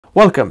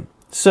Welcome.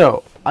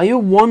 So, are you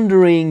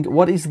wondering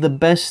what is the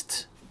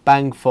best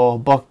bang for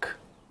buck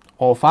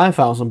or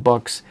 5,000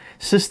 bucks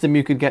system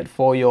you could get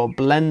for your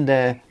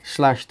Blender /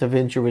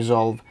 Davinci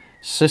Resolve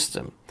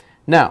system?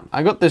 Now,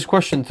 I got this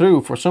question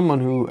through for someone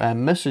who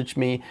messaged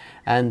me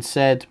and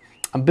said,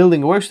 I'm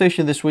building a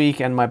workstation this week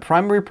and my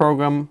primary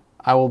program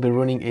I will be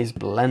running is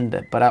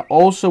Blender, but I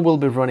also will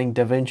be running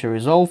Davinci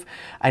Resolve.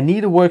 I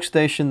need a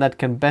workstation that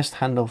can best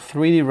handle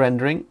 3D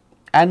rendering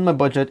and my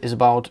budget is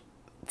about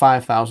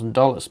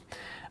 $5,000.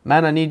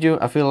 Man, I need you.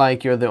 I feel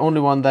like you're the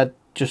only one that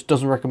just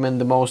doesn't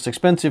recommend the most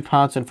expensive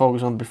parts and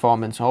focus on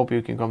performance. I hope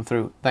you can come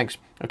through. Thanks.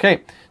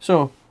 Okay,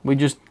 so we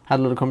just had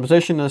a little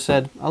conversation and I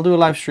said, I'll do a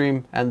live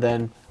stream and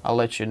then I'll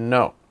let you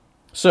know.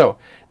 So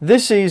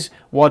this is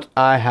what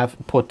I have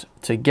put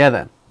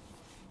together.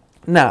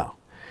 Now,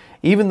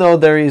 even though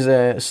there is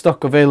a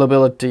stock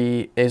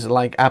availability is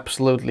like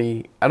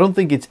absolutely, I don't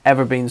think it's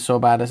ever been so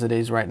bad as it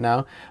is right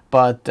now,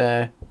 but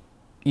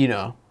you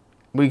know,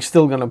 we're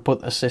still gonna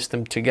put a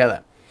system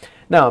together.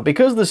 Now,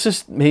 because the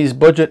system, his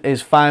budget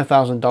is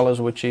 $5,000,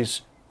 which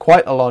is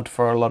quite a lot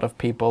for a lot of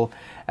people,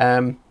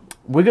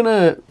 we're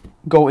gonna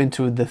go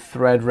into the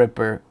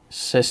Threadripper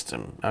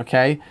system,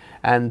 okay?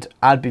 And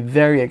I'd be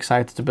very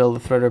excited to build a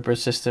Threadripper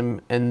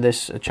system in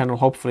this channel.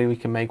 Hopefully we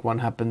can make one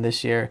happen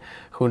this year,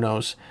 who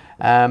knows.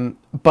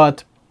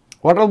 But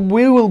what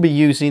we will be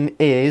using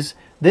is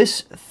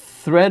this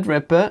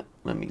Threadripper.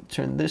 Let me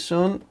turn this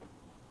on.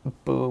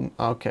 Boom.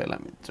 Okay,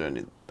 let me turn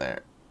it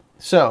there.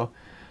 So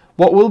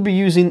what we'll be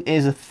using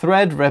is a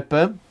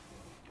Threadripper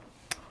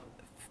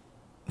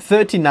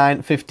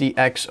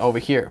 3950X over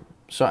here.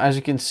 So as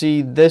you can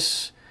see,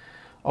 this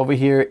over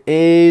here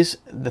is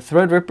the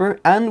Threadripper,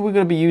 and we're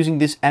going to be using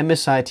this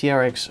MSI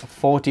TRX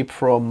 40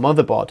 Pro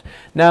motherboard.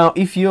 Now,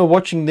 if you're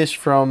watching this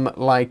from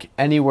like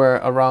anywhere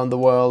around the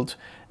world,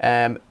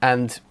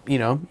 and you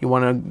know you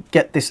want to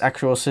get this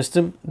actual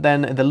system,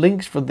 then the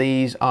links for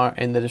these are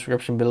in the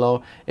description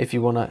below. If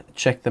you want to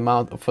check them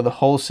out for the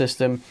whole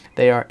system,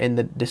 they are in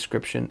the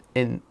description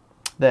in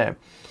there.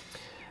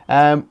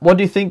 What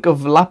do you think of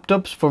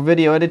laptops for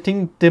video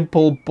editing?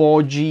 Dimple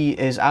Borgi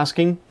is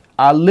asking.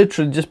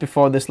 Literally just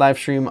before this live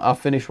stream, I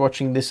finished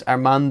watching this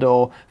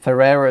Armando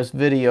Ferreira's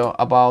video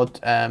about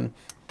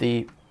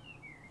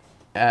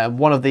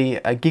one of the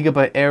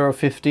Gigabyte Aero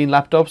 15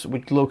 laptops,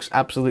 which looks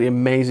absolutely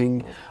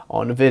amazing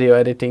on video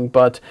editing,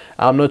 but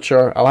I'm not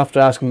sure. I'll have to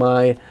ask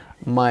my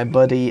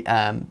buddy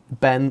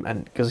Ben,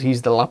 and because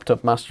he's the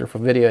laptop master for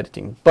video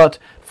editing. But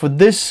for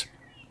this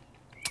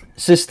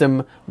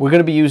system, we're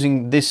going to be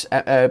using this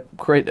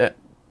Threadripper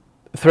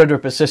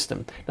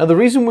system. Now, the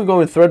reason we're going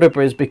with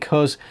Threadripper is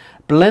because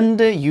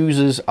Blender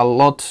uses a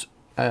lot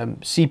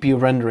CPU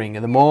rendering,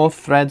 and the more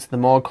threads, the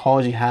more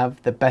cores you have,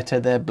 the better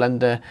the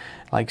Blender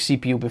like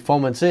CPU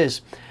performance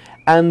is.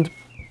 And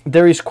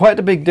there is quite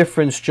a big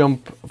difference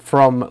jump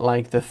from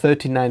like the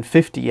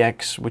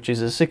 3950X, which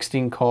is a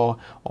 16 core,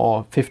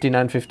 or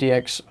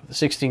 5950X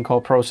 16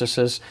 core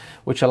processors,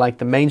 which are like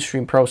the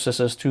mainstream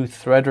processors, to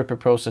Threadripper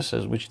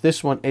processors, which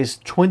this one is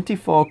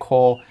 24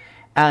 core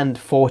and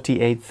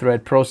 48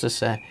 thread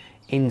processor.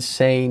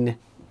 Insane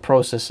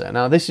processor.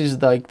 Now this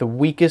is like the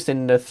weakest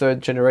in the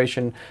 3rd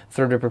generation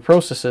Threadripper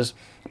processors,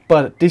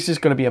 but this is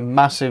going to be a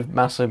massive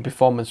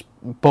performance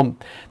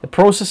bump. The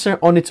processor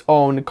on its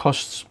own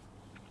costs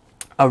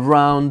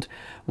around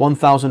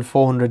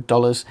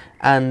 $1,400,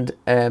 and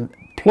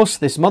plus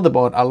this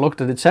motherboard, I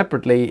looked at it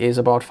separately, is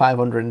about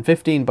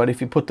 $515, but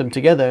if you put them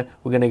together,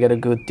 we're going to get a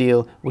good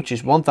deal, which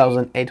is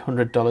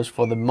 $1,800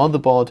 for the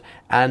motherboard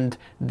and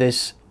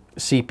this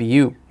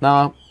CPU.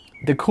 Now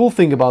the cool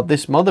thing about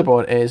this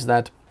motherboard is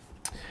that,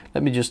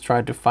 let me just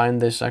try to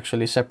find this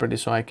actually separately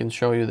so I can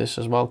show you this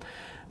as well,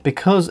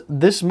 because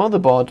this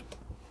motherboard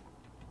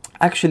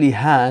actually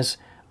has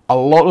a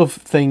lot of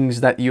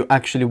things that you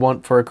actually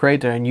want for a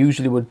creator and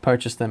usually would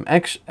purchase them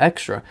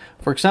extra.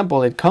 For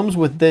example, it comes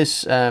with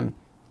this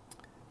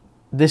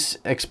this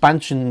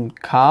expansion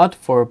card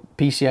for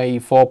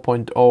PCIe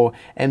 4.0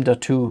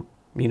 M.2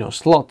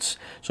 slots.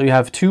 So you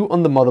have 2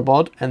 on the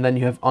motherboard and then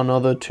you have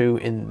another 2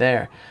 in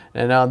there.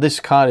 And now this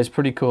card is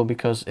pretty cool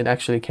because it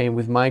actually came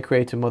with my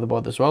Creator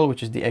motherboard as well,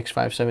 which is the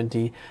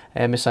X570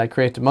 MSI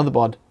Creator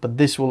motherboard, but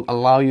this will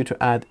allow you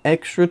to add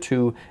extra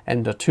 2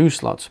 M.2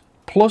 slots.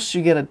 Plus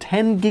you get a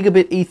 10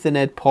 gigabit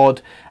Ethernet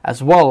port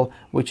as well,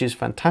 which is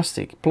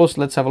fantastic. Plus,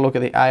 let's have a look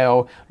at the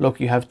I/O. Look,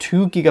 you have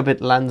 2 gigabit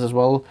LANs as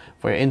well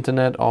for your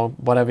internet or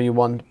whatever you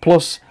want,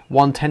 plus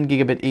one 10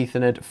 gigabit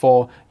Ethernet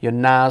for your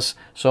NAS.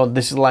 So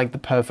this is like the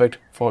perfect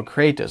for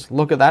creators.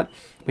 Look at that.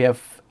 We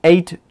have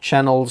 8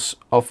 channels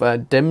of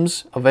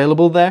DIMMs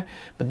available there,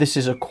 but this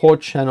is a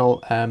quad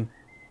channel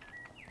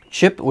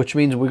chip, which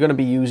means we're going to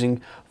be using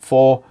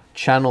 4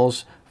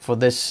 channels for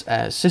this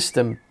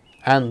system,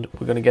 and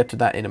we're going to get to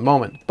that in a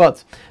moment.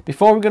 But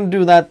before we're going to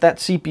do that, that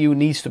CPU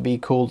needs to be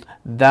cooled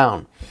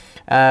down.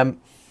 Am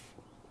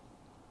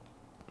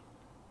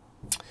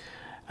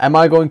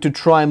I going to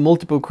try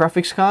multiple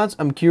graphics cards?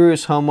 I'm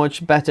curious, how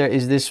much better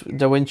is this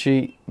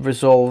Davinci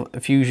Resolve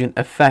Fusion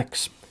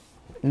FX?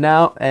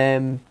 Now,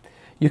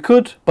 You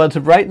could, but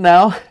right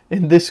now,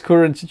 in this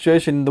current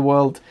situation in the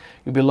world,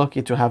 you'd be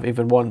lucky to have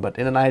even one. But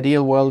in an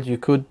ideal world, you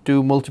could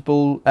do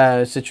multiple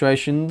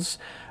situations.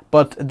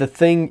 But the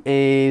thing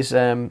is,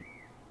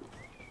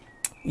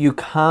 you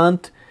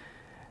can't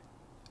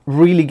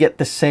really get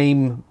the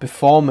same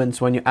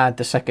performance when you add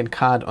the second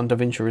card on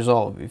DaVinci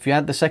Resolve. If you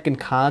add the second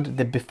card,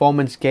 the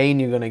performance gain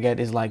you're going to get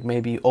is like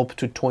maybe up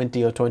to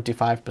 20 or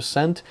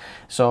 25%.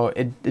 So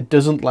it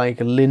doesn't like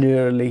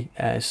linearly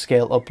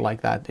scale up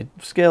like that. It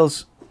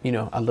scales, you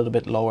know, a little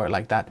bit lower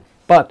like that.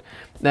 But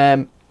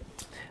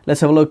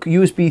let's have a look.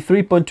 USB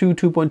 3.2,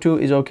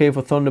 2.2 is okay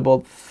for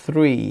Thunderbolt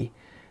 3.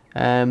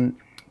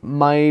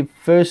 My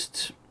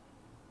first...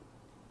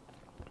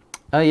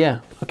 yeah,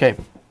 okay.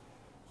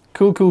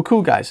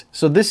 Cool, guys.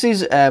 So this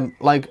is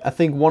like, I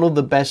think one of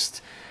the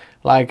best,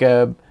 like,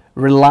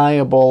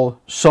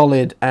 reliable,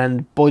 solid,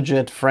 and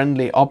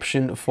budget-friendly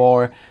option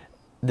for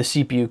the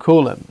CPU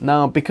cooler.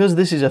 Now, because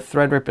this is a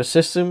Threadripper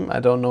system, I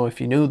don't know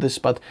if you knew this,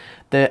 but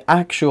the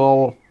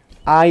actual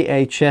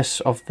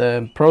IHS of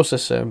the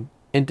processor,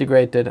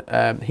 integrated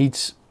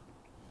heat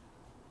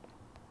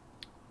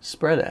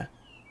spreader,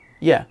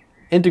 yeah,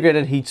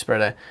 integrated heat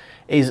spreader,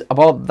 is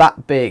about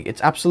that big.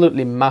 It's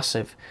absolutely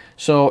massive.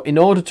 So in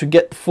order to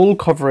get full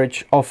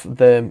coverage of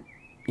the,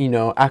 you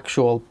know,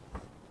 actual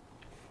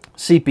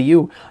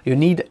CPU, you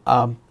need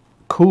a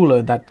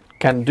cooler that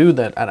can do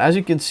that. And as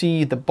you can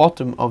see, the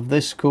bottom of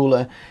this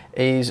cooler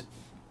is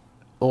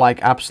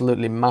like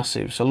absolutely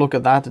massive. So look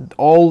at that.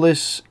 All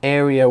this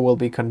area will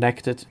be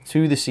connected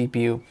to the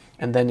CPU,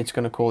 and then it's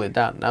going to cool it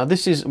down. Now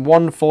this is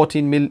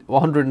 140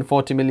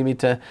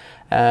 millimeter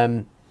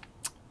fan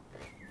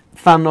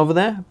over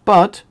there,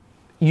 but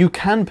you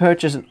can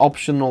purchase an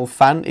optional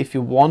fan if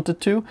you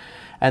wanted to,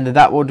 and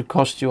that would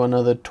cost you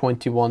another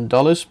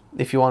 $21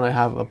 if you want to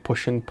have a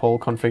push and pull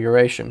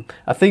configuration.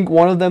 I think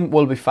one of them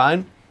will be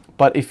fine,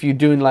 but if you're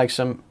doing like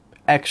some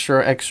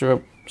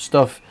extra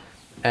stuff,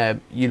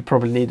 you'll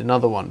probably need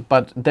another one,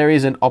 but there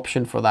is an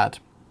option for that.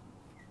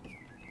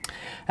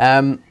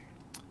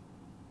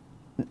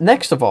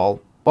 Next of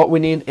all, what we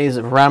need is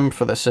RAM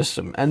for the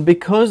system, and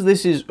because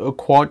this is a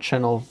quad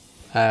channel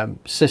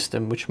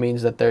system, which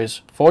means that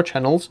there's 4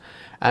 channels,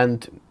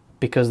 and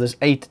because there's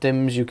 8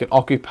 DIMMs, you can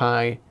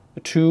occupy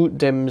 2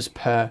 DIMMs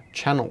per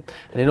channel.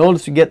 And in order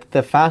to get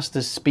the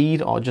fastest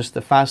speed, or just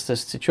the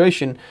fastest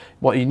situation,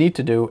 what you need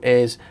to do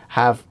is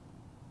have,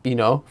 you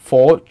know,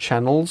 4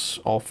 channels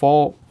or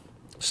 4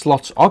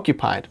 slots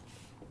occupied.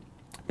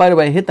 By the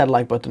way, hit that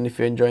like button if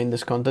you're enjoying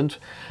this content.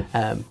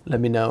 Let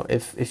me know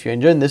if you're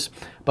enjoying this.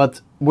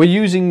 But we're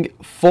using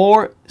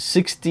 4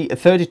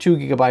 32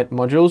 gigabyte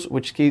modules,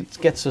 which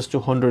gets us to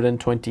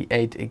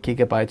 128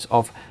 gigabytes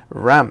of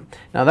RAM.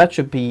 Now that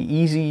should be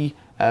easy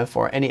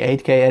for any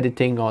 8K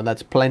editing, or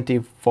that's plenty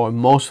for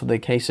most of the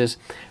cases.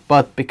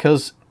 But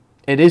because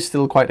it is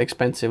still quite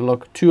expensive,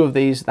 look, 2 of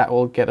these, that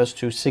will get us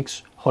to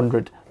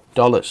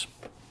 $600.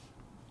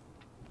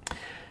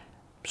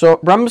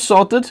 So RAM is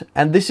sorted,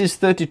 and this is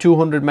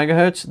 3200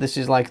 megahertz. This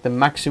is like the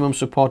maximum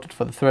supported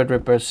for the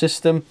Threadripper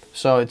system,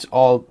 so it's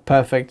all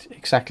perfect,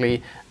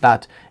 exactly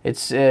that.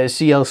 It's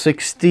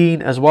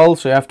CL16 as well,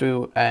 so you have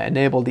to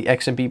enable the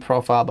XMP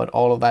profile, but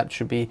all of that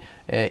should be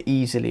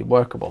easily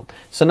workable.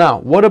 So now,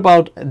 what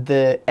about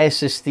the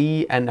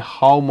SSD and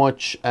how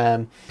much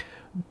RAM?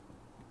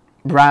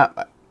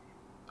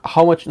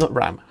 How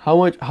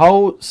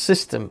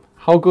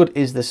good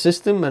is the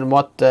system, and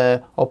what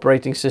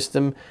operating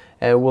system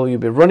will you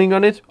be running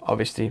on it?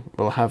 Obviously,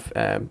 we'll have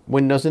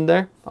Windows in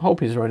there. I hope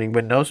he's running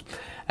Windows.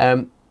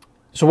 So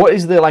what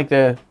is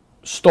the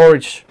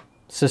storage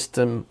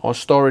system or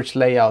storage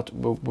layout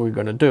we're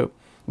going to do?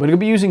 We're going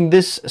to be using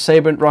this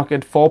Sabrent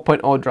Rocket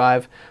 4.0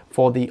 drive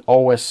for the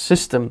OS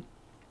system,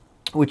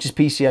 which is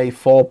PCIe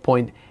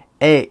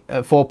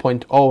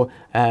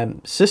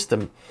 4.0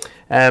 system.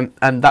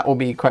 And that will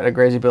be quite a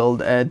crazy build.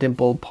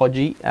 Dimple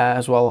Podgy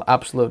as well.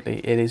 Absolutely,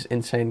 it is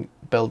insane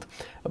build.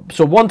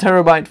 So 1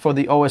 terabyte for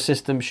the OS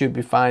system should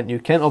be fine. You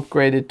can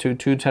upgrade it to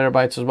 2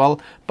 terabytes as well,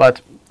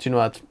 but you know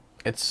what,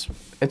 it's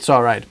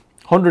all right.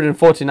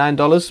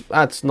 $149,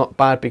 that's not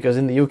bad, because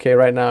in the UK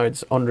right now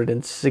it's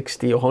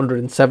 160 or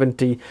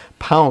 170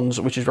 pounds,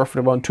 which is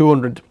roughly around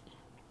 $200.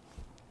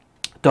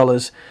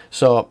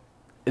 So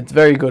it's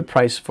very good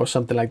price for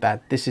something like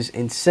that. This is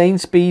insane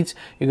speeds.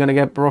 You're going to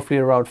get roughly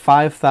around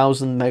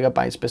 5,000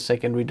 megabytes per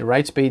second read to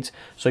write speeds.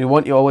 So you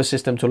want your OS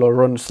system to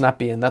run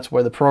snappy, and that's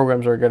where the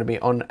programs are going to be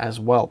on as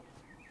well.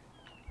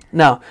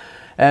 Now,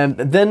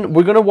 then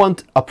we're going to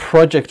want a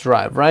project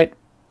drive, right?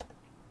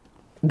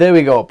 There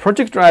we go.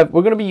 Project drive,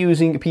 we're going to be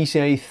using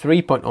PCIe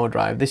 3.0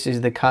 drive. This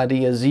is the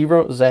Cardia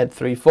Zero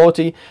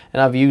Z340,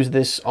 and I've used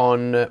this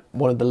on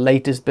one of the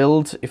latest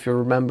builds. If you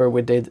remember,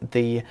 we did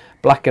the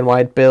black and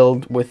white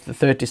build with the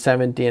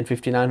 3070 and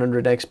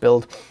 5900X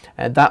build.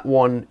 That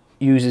one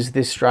uses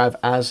this drive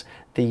as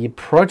the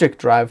project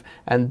drive,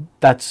 and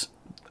that's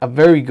a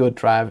very good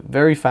drive,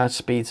 very fast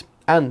speeds.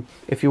 And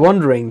if you're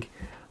wondering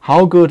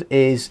how good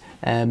is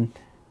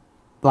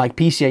like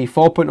PCIe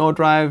 4.0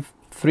 drive,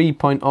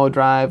 3.0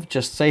 drive,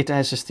 just SATA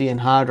SSD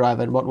and hard drive,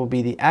 and what will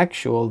be the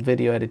actual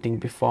video editing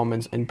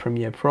performance in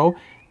Premiere Pro,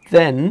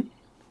 then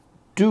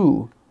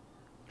do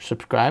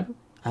subscribe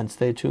and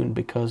stay tuned,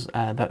 because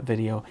that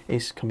video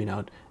is coming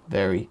out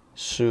very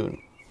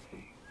soon.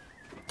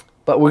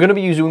 But we're going to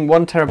be using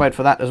 1 terabyte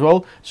for that as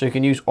well, so you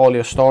can use all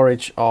your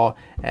storage or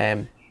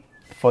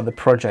for the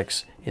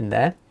projects in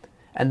there.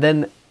 And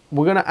then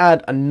we're going to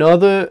add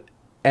another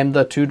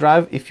M.2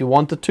 drive if you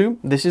wanted to.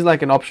 This is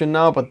like an option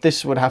now, but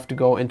this would have to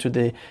go into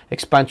the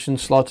expansion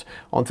slot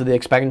onto the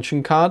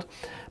expansion card.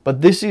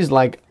 But this is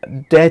like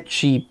dead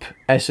cheap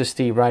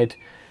SSD, right?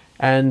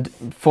 And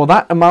for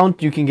that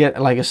amount, you can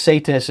get like a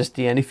SATA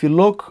SSD. And if you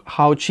look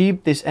how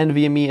cheap this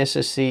NVMe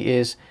SSD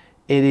is,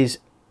 it is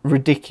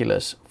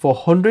ridiculous. For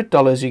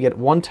 $100, you get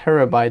 1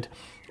 terabyte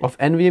of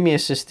NVMe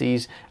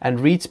SSDs and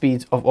read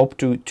speeds of up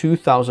to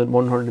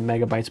 2,100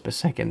 megabytes per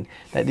second.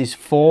 That is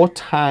 4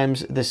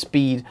 times the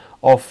speed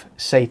of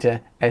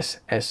SATA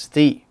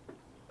SSD.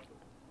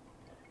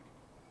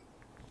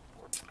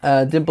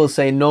 Dimple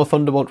say no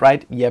Thunderbolt,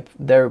 right? Yep,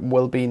 there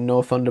will be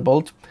no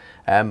Thunderbolt,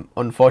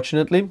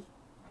 unfortunately.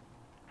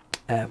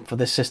 For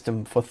this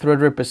system, for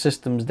Threadripper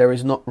systems, there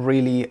is not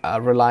really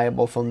a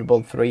reliable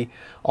Thunderbolt 3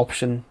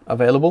 option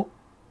available.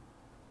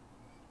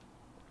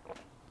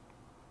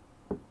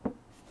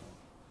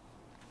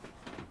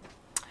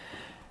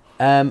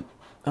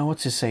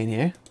 What's it saying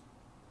here?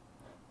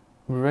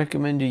 We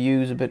recommend you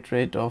use a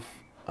bitrate of.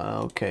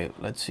 Okay,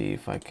 let's see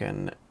if I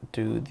can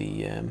do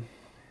the.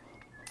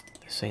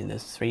 Saying the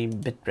 3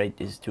 bitrate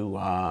is too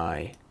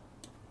high.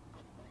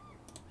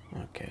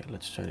 Okay,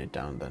 let's turn it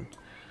down then.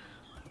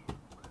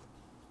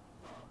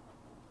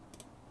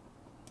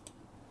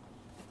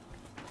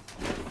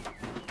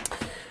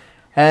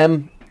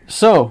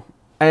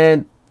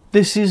 And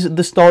this is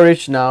the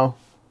storage now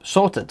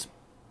sorted.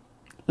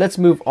 Let's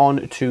move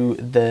on to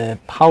the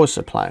power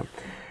supply.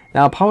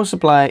 Now, power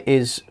supply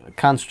is,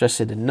 can't stress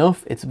it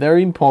enough, it's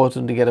very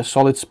important to get a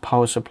solid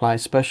power supply,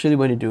 especially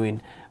when you're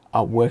doing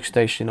a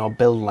workstation or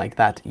build like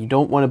that. You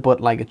don't want to put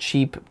like a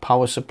cheap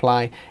power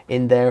supply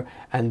in there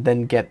and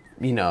then get,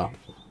 you know,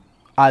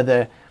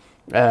 either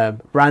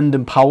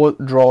random power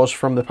draws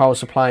from the power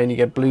supply and you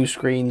get blue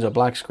screens or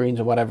black screens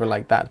or whatever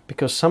like that.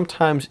 Because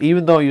sometimes,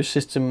 even though your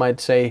system might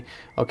say,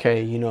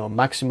 okay, you know,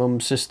 maximum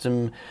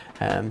system,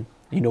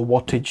 you know,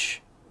 wattage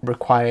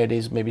required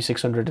is maybe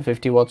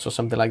 650 watts or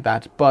something like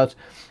that, but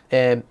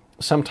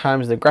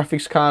sometimes the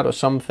graphics card or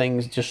some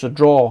things, just a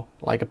draw,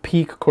 like a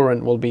peak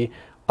current will be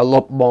a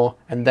lot more,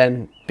 and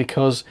then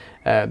because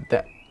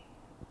the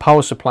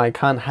power supply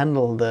can't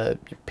handle the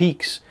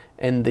peaks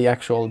in the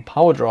actual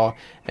power draw,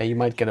 you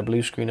might get a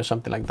blue screen or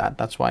something like that.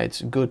 That's why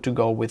it's good to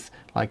go with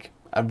like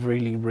a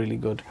really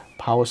good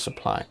power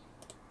supply.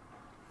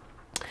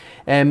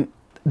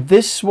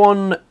 This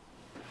one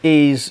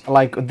is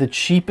like the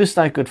cheapest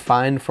I could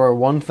find for a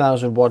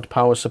 1000 watt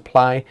power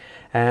supply,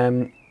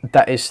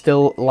 that is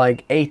still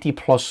like 80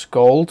 plus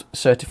gold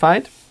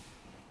certified,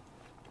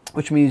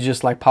 which means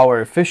just like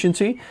power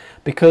efficiency,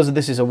 because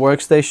this is a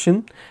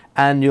workstation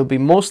and you'll be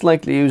most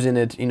likely using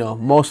it, you know,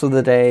 most of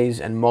the days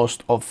and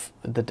most of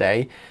the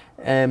day.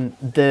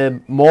 The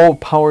more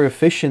power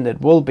efficient it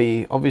will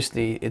be,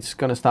 obviously it's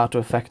going to start to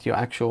affect your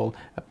actual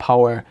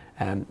power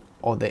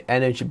or the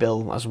energy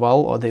bill as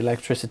well, or the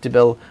electricity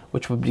bill,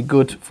 which would be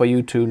good for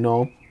you to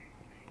know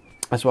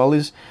as well.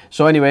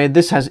 So anyway,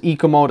 this has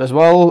eco mode as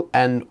well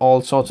and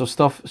all sorts of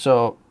stuff,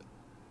 so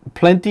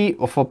plenty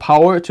for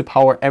power to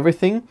power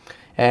everything,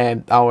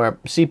 our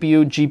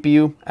CPU,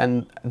 GPU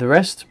and the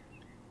rest,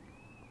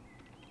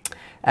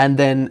 and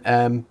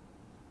then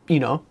you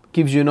know,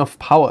 gives you enough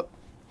power.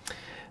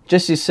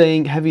 Jesse's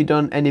saying, have you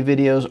done any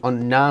videos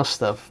on NAS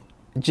stuff?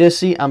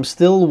 Jesse, I'm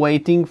still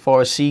waiting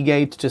for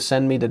Seagate to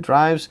send me the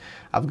drives.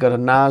 I've got a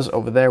NAS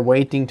over there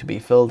waiting to be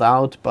filled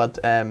out, but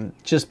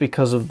just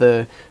because of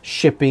the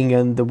shipping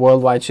and the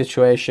worldwide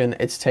situation,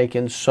 it's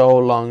taken so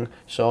long.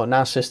 So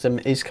NAS system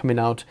is coming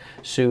out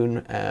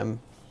soon.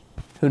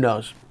 Who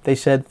knows? They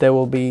said they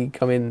will be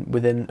coming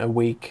within a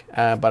week,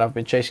 but I've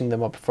been chasing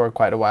them up for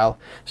quite a while.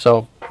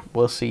 So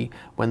we'll see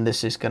when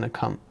this is going to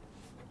come.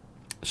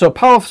 So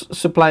power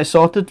supply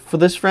sorted for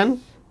this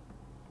friend.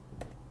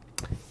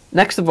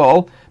 Next of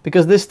all,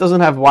 because this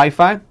doesn't have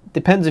Wi-Fi,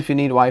 depends if you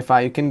need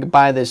Wi-Fi, you can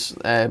buy this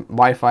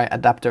Wi-Fi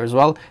adapter as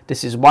well.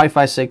 This is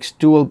Wi-Fi 6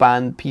 dual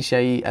band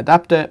PCIe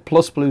adapter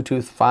plus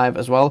Bluetooth 5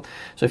 as well.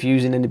 So if you're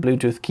using any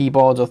Bluetooth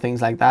keyboards or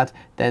things like that,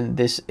 then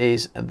this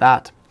is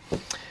that.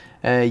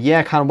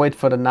 Yeah, I can't wait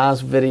for the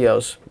NAS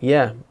videos.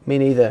 Yeah, me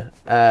neither.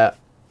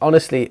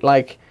 Honestly,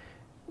 like,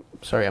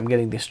 sorry, I'm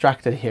getting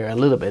distracted here a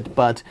little bit,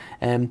 but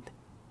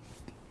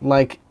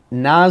like,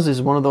 NAS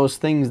is one of those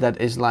things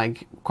that is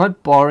like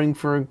quite boring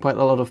for quite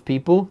a lot of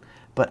people,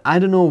 but I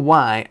don't know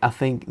why. I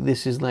think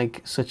this is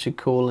like such a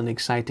cool and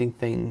exciting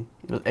thing,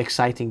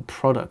 exciting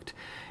product,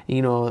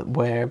 you know,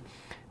 where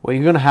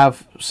you're gonna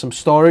have some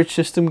storage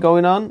system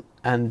going on,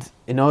 and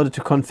in order to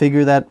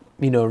configure that,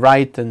 you know,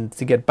 right, and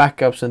to get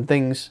backups and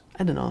things,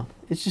 I don't know,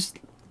 it's just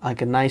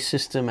like a nice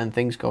system and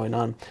things going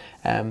on.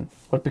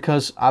 But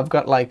because I've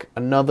got like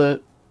another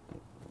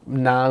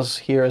NAS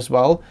here as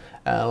well,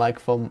 like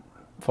for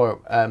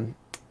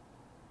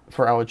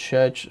our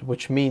church,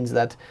 which means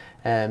that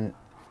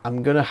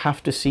I'm gonna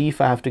have to see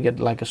if I have to get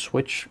like a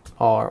switch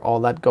or all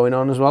that going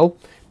on as well,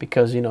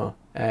 because you know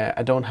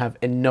I don't have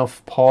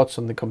enough ports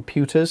on the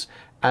computers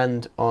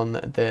and on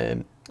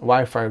the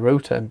Wi-Fi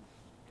router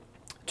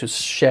to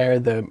share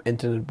the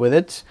internet with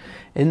it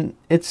in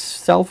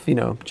itself, you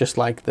know, just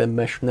like the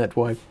mesh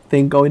network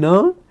thing going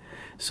on.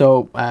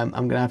 So I'm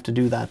gonna have to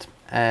do that,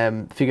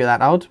 figure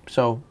that out.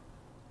 So,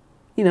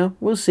 you know,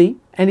 we'll see.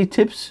 Any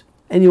tips,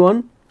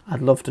 anyone?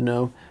 I'd love to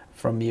know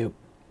from you.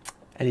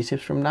 Any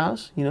tips from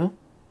NAS, you know?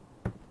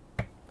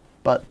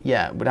 But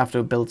yeah, we'd have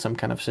to build some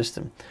kind of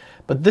system.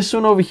 But this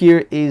one over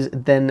here is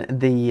then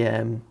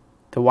the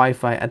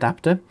Wi-Fi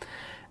adapter,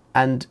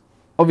 and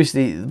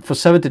obviously for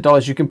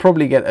 $70 you can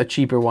probably get a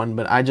cheaper one,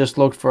 but I just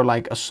looked for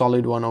like a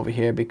solid one over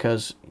here,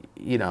 because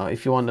you know,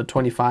 if you want a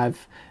 $25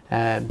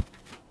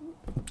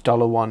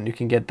 one, you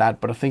can get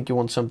that, but I think you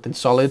want something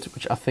solid,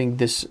 which I think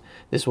this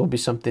will be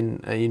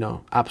something you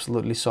know,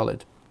 absolutely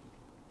solid.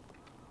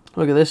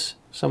 Look at this,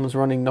 someone's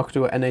running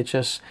Noctua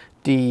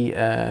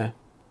NHSD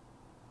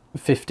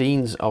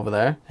 15s over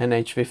there,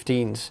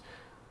 NH15s.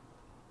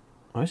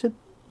 Or is it?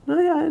 Oh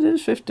yeah, it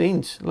is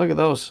 15s. Look at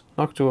those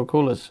Noctua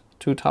coolers,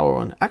 2-tower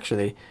one.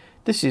 Actually,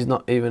 this is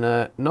not even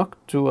a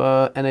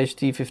Noctua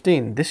NHD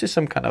 15. This is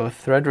some kind of a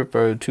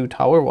Threadripper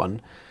 2-tower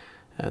one.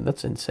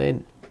 That's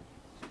insane.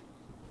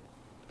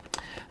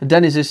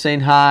 Dennis is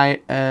saying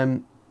hi.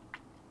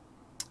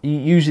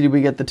 Usually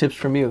we get the tips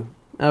from you.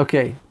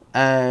 Okay.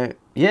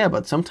 Yeah,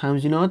 but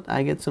sometimes, you know what,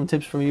 I get some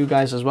tips from you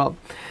guys as well.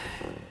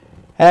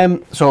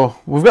 So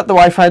we've got the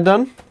Wi-Fi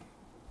done.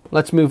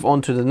 Let's move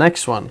on to the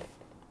next one.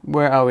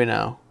 Where are we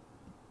now?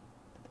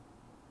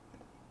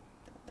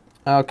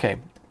 Okay.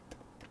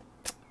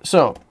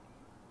 So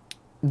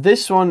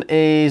this one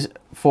is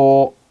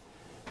for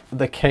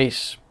the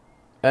case.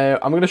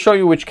 I'm going to show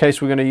you which case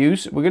we're going to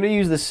use. We're going to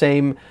use the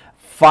same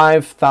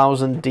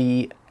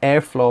 5000D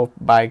airflow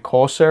by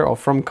Corsair, or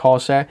from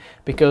Corsair,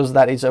 because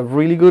that is a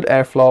really good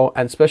airflow,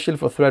 and especially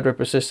for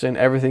Threadripper system,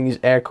 everything is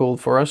air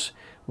cooled for us.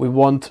 We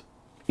want,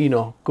 you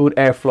know, good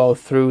airflow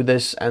through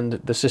this and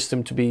the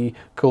system to be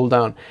cooled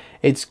down.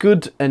 It's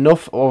good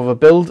enough of a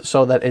build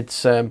so that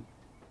it's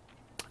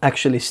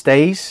actually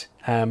stays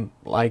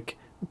like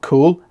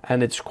cool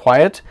and it's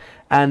quiet,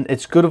 and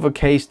it's good of a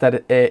case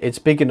that it's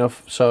big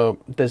enough so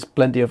there's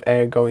plenty of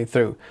air going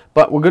through.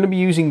 But we're going to be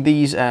using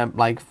these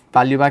like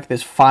value back.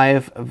 There's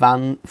 5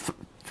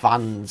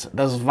 fans.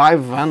 There's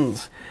 5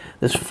 fans.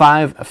 There's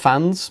 5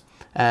 fans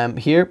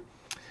here.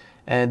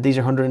 These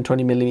are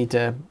 120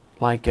 millimeter,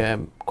 like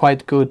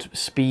quite good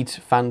speed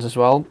fans as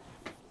well.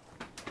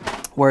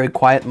 Very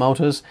quiet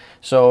motors,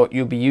 so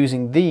you'll be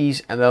using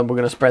these, and then we're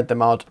going to spread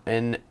them out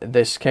in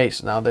this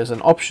case. Now there's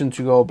an option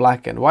to go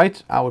black and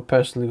white. I would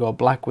personally go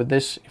black with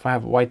this. If I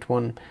have a white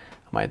one,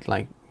 I might,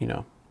 like, you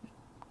know,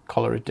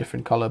 color it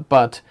different color,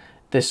 but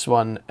this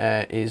one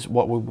is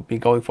what we will be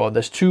going for.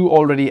 There's 2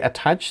 already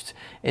attached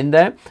in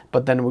there,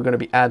 but then we're going to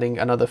be adding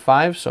another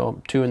 5,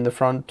 so 2 in the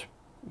front,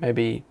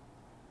 maybe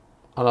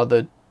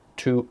another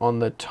 2 on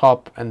the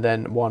top, and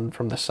then 1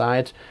 from the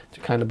side to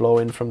kind of blow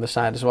in from the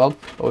side as well.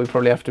 But we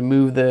probably have to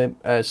move the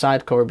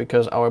side cover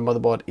because our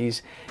motherboard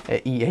is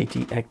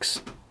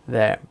E80X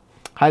there.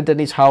 Hi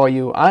Dennis, how are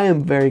you? I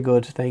am very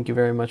good, thank you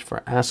very much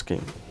for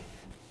asking.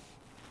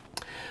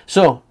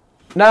 So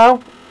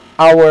now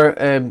our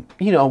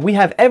you know, we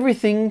have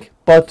everything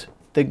but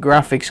the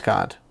graphics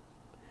card.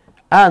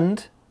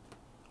 And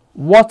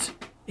what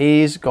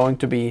is going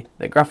to be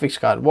the graphics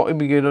card? What are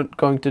we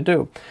going to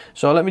do?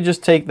 So let me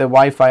just take the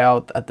Wi-Fi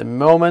out at the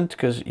moment,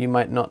 because you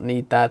might not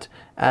need that,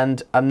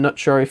 and I'm not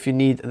sure if you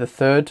need the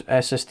 3rd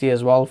SSD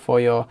as well for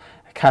your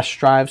cache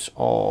drives,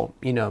 or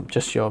you know,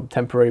 just your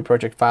temporary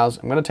project files.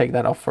 I'm going to take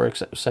that off for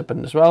a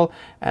second as well,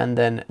 and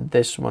then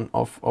this one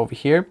off over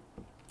here.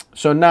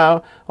 So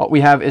now what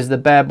we have is the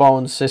bare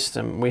bones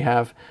system. We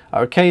have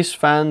our case,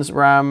 fans,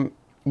 RAM,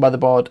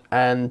 motherboard,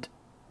 and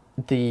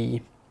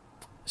the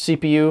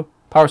CPU,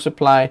 power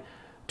supply,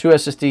 2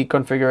 SSD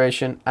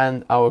configuration,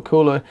 and our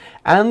cooler,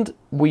 and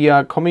we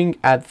are coming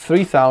at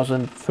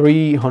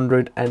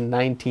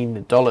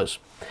 $3,319.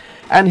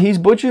 And his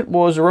budget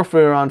was roughly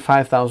around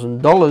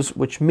 $5,000,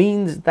 which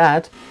means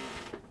that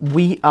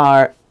we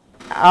are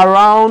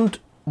around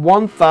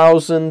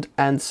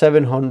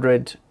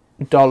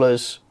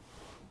 $1,700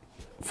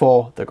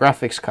 for the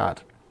graphics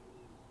card.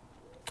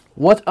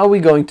 What are we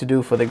going to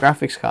do for the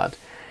graphics card?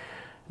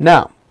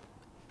 Now,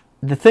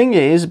 the thing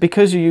is,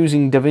 because you're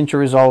using Davinci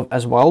Resolve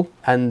as well,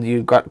 and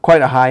you've got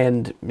quite a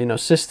high-end, you know,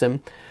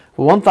 system,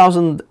 for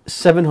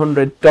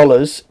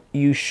 $1,700,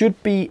 you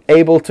should be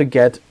able to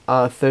get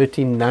a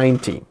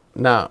 1390.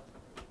 Now,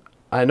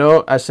 I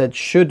know I said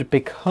should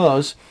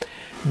because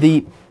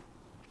the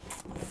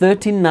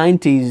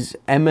 1390's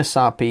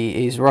MSRP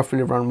is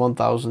roughly around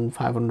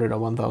 $1,500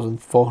 or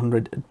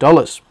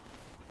 $1,400.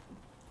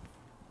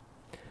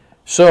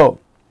 So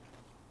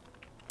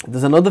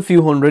there's another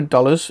few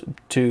 $100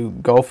 to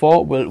go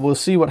for. We'll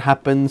see what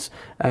happens.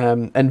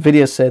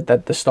 Nvidia said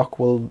that the stock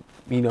will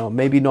you know,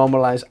 maybe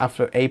normalize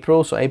after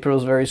April. So April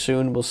is very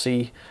soon. We'll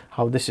see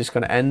how this is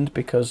going to end,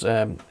 because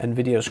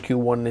Nvidia's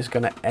Q1 is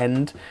going to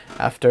end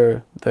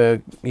after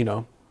the, you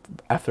know,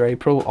 after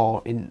April,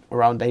 or in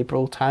around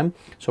April time.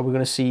 So we're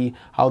going to see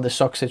how the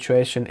stock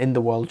situation in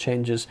the world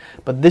changes.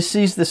 But this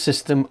is the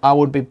system I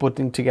would be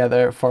putting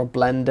together for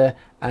Blender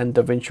and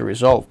DaVinci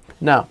Resolve.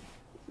 Now,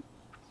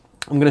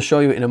 I'm going to show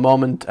you in a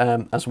moment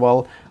as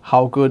well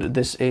how good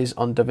this is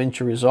on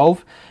DaVinci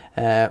Resolve,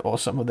 or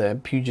some of the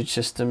Puget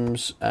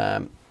systems,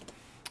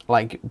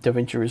 like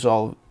DaVinci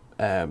Resolve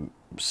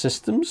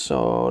systems.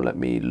 So let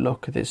me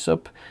look this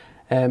up.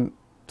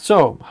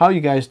 So how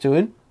you guys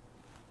doing?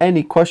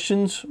 Any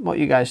questions? What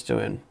you guys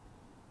doing?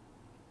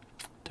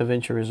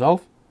 DaVinci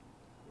Resolve.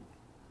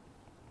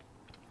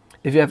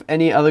 If you have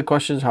any other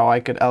questions how I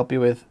could help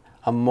you with,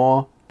 I'm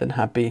more than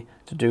happy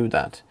to do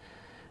that.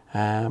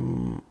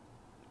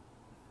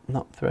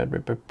 Not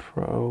Threadripper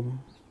Pro.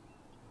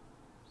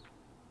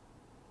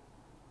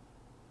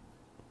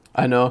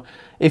 I know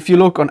if you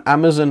look on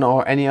Amazon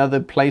or any other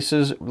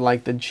places,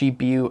 like the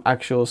GPU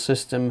actual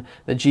system,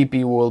 the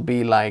GPU will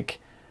be like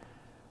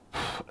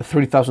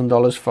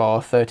 $3,000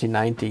 for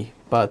 3090,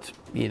 but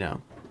you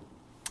know.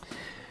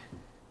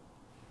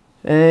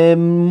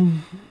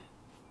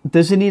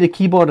 Does it need a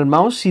keyboard and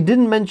mouse? He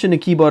didn't mention a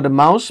keyboard and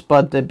mouse,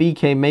 but the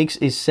BK Makes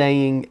is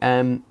saying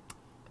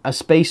a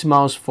space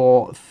mouse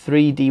for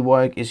 3D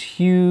work is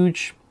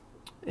huge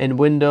in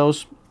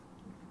Windows.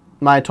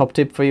 My top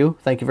tip for you.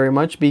 Thank you very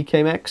much,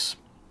 BK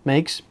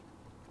Makes.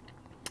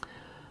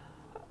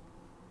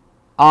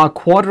 Are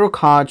Quadro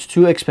cards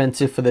too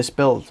expensive for this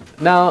build?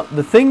 Now,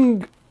 the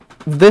thing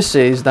this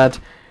is that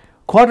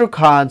Quadro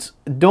cards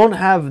don't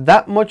have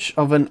that much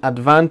of an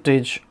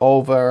advantage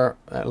over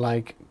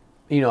like,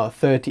 you know,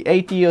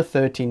 3080 or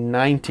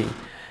 3090.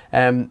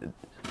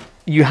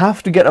 You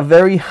have to get a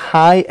very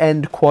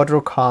high-end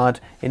Quadro card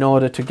in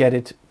order to get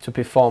it to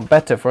perform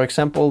better. For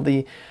example,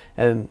 the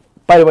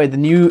by the way, the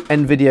new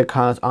Nvidia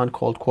cards aren't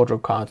called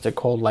Quadro cards; they're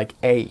called like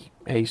A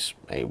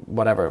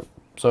whatever.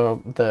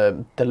 So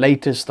the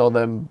latest or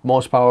the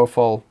most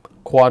powerful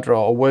Quadro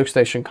or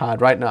Workstation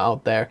card right now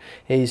out there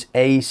is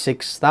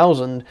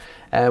A6000,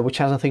 which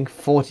has, I think,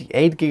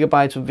 48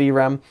 gigabytes of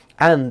VRAM.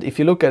 And if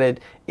you look at it,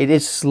 it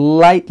is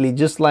slightly,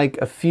 just like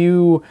a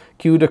few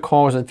CUDA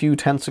cores and a few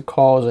Tensor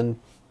cores, and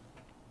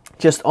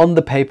just on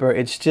the paper,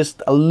 it's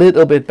just a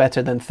little bit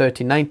better than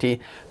 3090,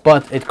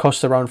 but it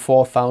costs around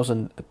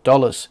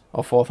 $4,000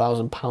 or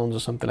 £4,000 or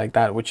something like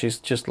that, which is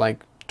just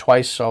like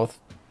twice, or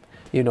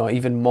you know,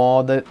 even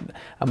more the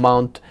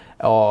amount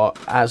or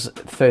as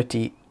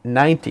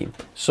 3090.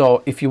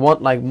 So if you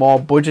want like more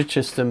budget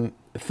system,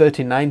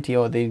 3090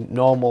 or the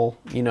normal,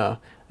 you know,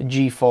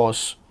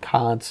 GeForce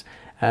cards,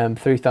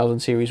 3000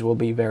 series will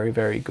be very,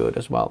 very good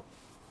as well.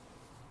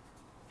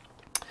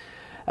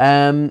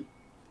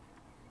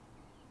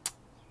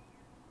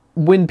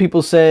 When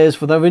people says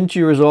for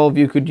DaVinci Resolve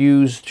you could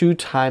use 2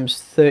 times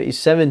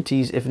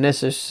 3070s if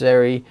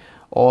necessary,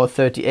 or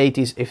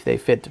 3080s if they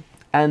fit.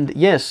 And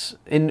yes,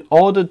 in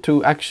order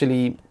to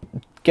actually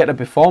get a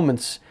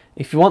performance,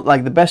 if you want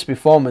like the best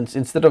performance,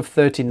 instead of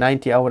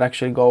 3090 I would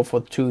actually go for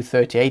 2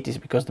 3080s,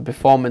 because the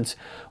performance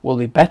will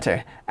be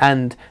better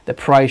and the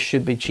price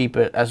should be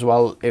cheaper as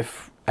well.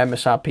 If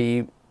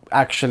MSRP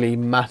actually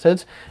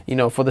mattered, you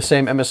know, for the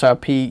same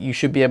MSRP you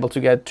should be able to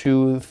get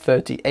 2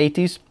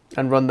 3080s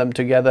and run them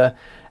together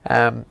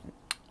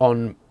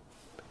on,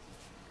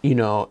 you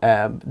know,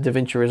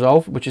 DaVinci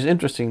Resolve, which is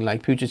interesting.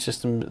 Like Puget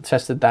System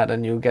tested that,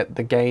 and you get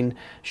the gain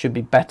should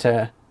be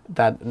better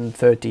than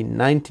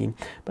 3090.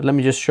 But let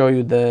me just show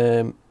you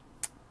the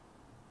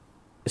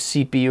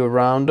CPU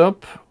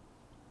roundup.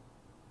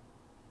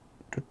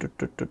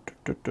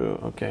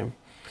 Okay,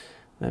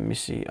 let me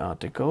see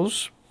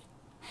articles.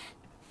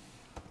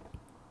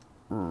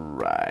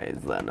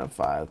 Ryzen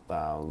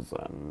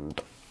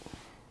 5000.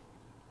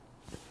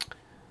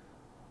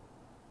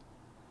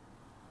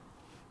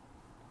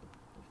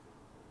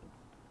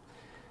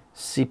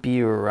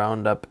 CPU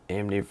roundup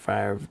AMD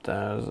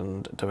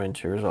 5000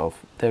 DaVinci Resolve.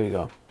 There we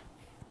go.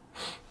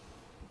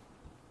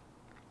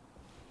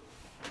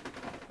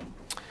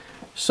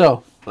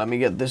 So let me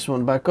get this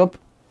one back up.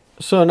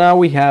 So now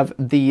we have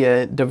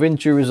the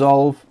DaVinci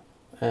Resolve.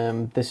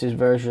 This is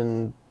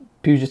version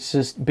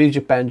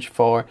Puget Bench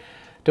for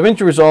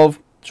DaVinci Resolve,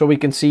 so we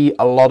can see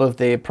a lot of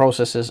the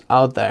processes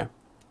out there.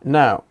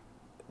 Now,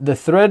 the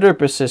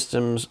Threadripper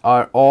systems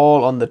are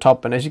all on the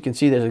top, and as you can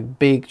see, there's a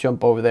big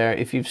jump over there.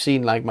 If you've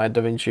seen like my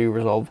DaVinci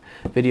Resolve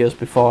videos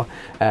before,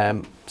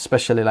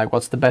 especially like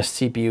what's the best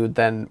CPU,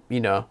 then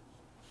you know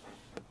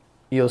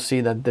you'll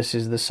see that this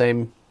is the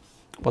same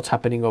what's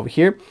happening over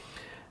here.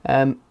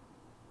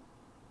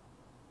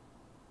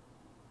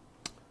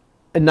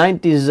 A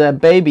 90s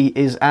baby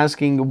is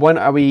asking, when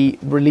are we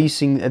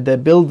releasing the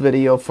build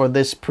video for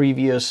this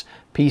previous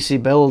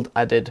PC build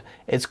I did?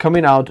 It's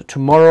coming out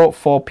tomorrow,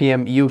 4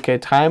 p.m.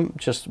 UK time,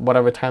 just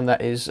whatever time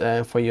that is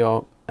for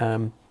your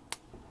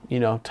you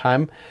know,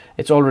 time.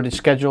 It's already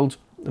scheduled.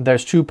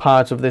 there's two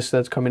parts of this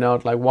that's coming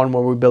out, like one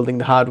where we're building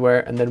the hardware,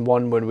 and then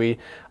one where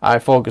I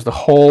focus the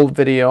whole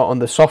video on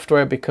the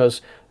software,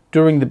 because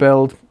during the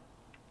build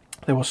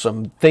there was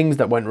some things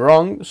that went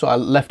wrong, so I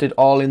left it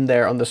all in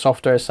there on the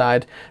software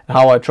side,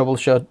 how I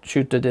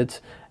troubleshooted it,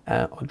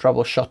 or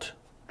troubleshot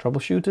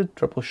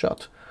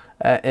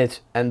it,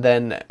 and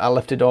then I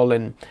left it all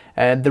in.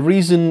 And the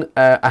reason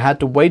I had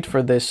to wait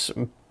for this,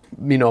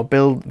 you know,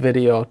 build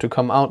video to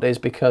come out is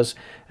because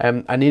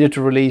I needed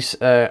to release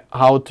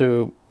how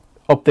to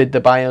update the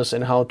BIOS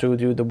and how to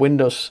do the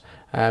Windows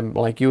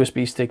like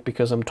USB stick,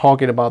 because I'm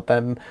talking about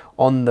them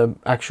on the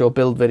actual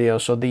build video,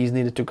 so these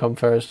needed to come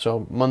first.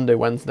 So Monday,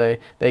 Wednesday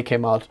they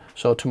came out,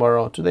 so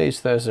tomorrow, today is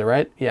Thursday,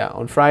 right? Yeah,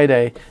 on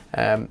Friday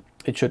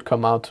it should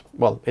come out.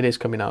 Well, it is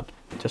coming out,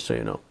 just so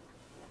you know.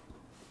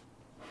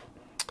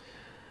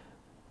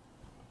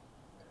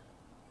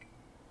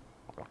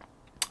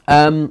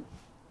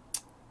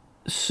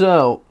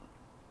 So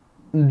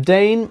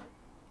Dane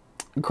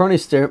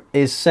Chronister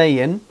is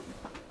saying,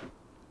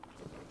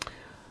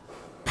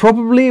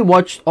 probably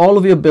watched all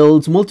of your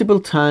builds multiple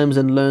times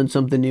and learned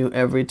something new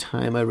every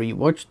time I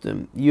rewatched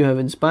them. You have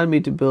inspired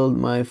me to build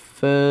my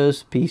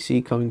first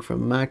PC coming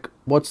from Mac.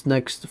 What's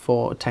next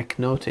for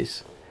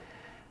TechNotice?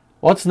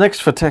 What's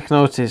next for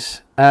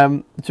TechNotice?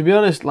 To be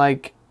honest,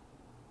 like,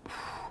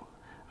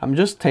 I'm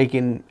just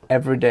taking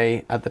every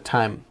day at the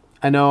time.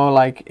 I know,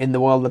 like, in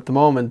the world at the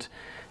moment,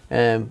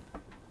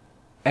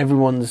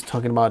 everyone's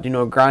talking about, you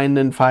know,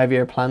 grinding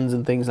 5-year plans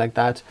and things like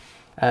that.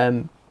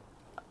 I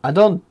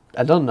don't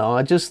know.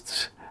 I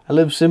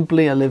live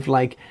simply. I live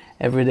like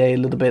every day a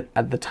little bit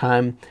at the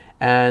time,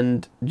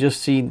 and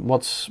just see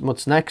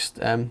what's next.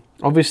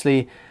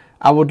 Obviously,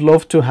 I would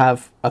love to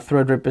have a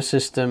Threadripper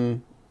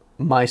system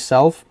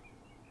myself,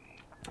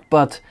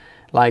 but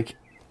like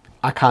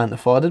I can't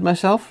afford it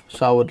myself.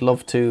 So I would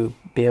love to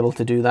be able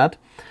to do that.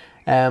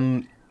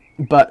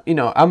 But you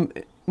know, I'm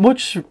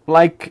much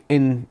like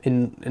in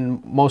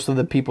most of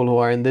the people who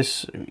are in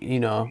this, you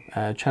know,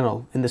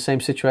 channel, in the same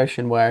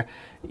situation where,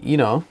 you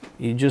know,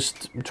 you're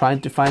just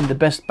trying to find the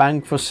best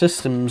bang for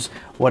systems,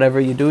 whatever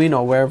you're doing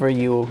or whatever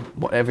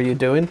you're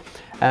doing.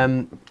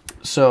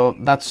 So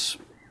that's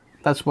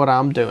what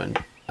I'm doing.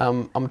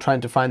 I'm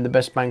trying to find the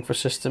best bang for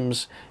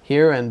systems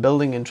here and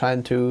building, and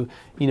trying to,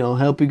 you know,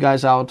 help you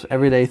guys out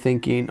every day,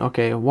 thinking,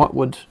 okay, what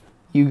would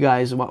you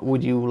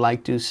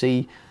like to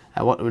see?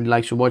 What would you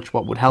like to watch?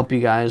 What would help you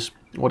guys?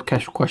 What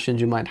questions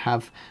you might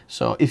have.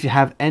 So if you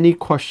have any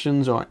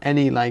questions or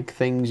any like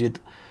things you'd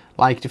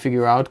like to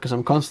figure out, because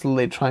I'm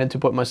constantly trying to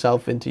put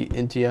myself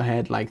into your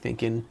head, like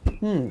thinking,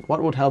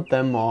 what would help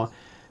them? Or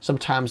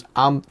sometimes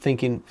I'm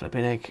thinking,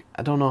 flipping heck,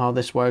 I don't know how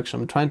this works. So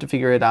I'm trying to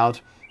figure it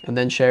out, and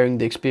then sharing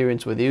the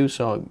experience with you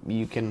so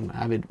you can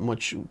have it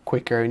much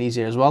quicker and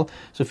easier as well.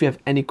 So if you have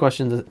any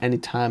questions at any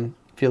time,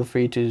 feel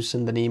free to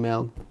send an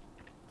email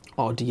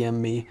or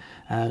DM me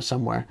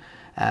somewhere.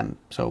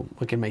 So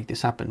we can make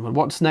this happen. But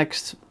what's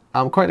next?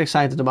 I'm quite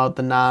excited about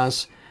the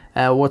NAS.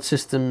 What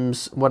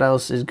systems? What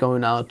else is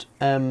going out?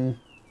 The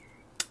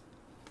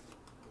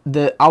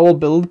Owl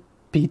build,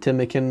 Peter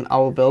Micken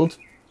Owl build,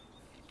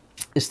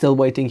 is still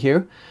waiting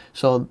here.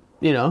 So,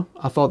 you know,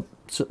 I thought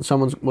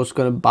someone was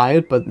going to buy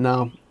it, but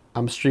now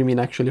I'm streaming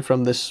actually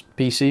from this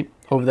PC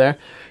over there.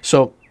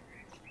 So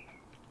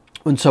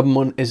when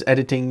someone is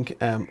editing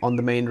on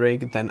the main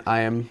rig, then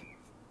I am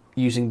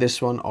using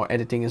this one or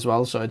editing as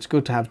well. So it's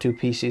good to have two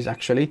PCs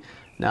actually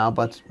now,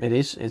 but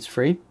it's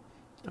free.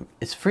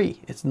 It's free.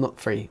 It's not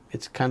free.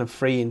 It's kind of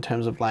free in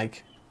terms of,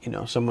 like, you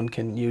know, someone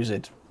can use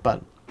it,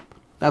 but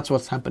that's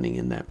what's happening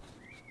in there.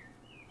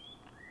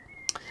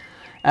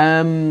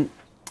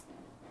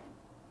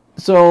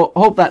 So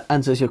hope that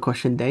answers your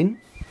question, Dane.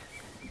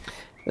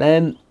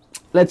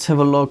 Let's have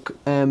a look.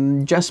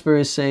 Jasper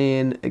is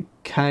saying,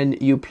 can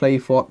you play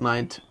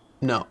Fortnite?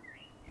 No,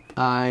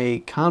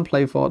 I can't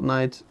play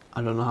Fortnite.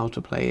 I don't know how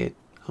to play it.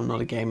 I'm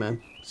not a gamer,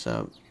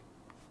 so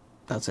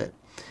that's it.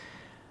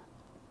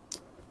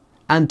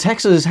 And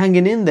Texas is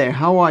hanging in there.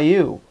 How are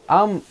you?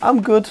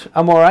 I'm good.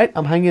 I'm all right.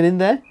 I'm hanging in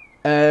there.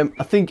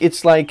 I think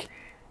it's like,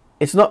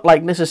 it's not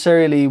like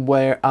necessarily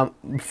where I'm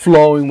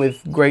flowing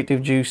with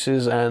creative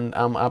juices and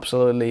I'm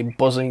absolutely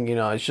buzzing. You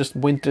know, it's just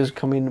winter's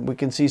coming. We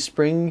can see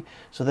spring,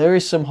 so there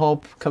is some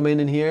hope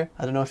coming in here.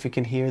 I don't know if you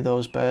can hear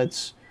those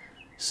birds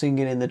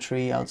singing in the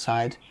tree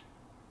outside.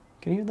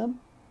 Can you hear them?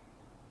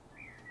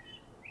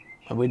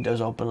 My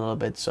window's open a little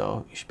bit,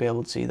 so you should be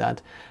able to see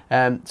that.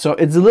 So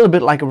it's a little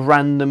bit like a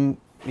random,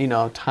 you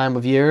know, time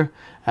of year,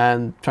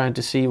 and trying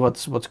to see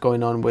what's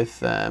going on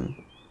with,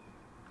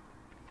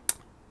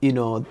 you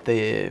know,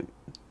 the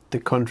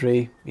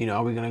country. You know,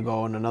 are we going to go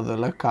on another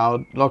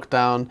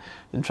lockdown,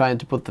 and trying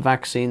to put the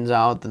vaccines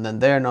out, and then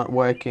they're not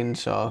working.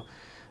 So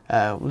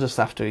we'll just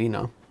have to, you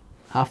know,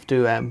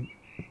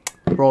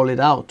 roll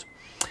it out.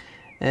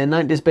 And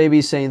 90s Baby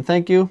is saying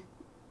thank you.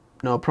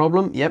 No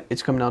problem. Yep,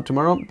 it's coming out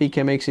tomorrow.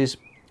 BK Makes is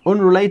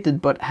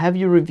unrelated, but have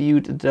you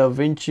reviewed the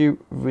Davinci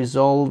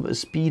Resolve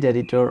speed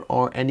editor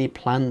or any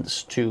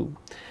plans to?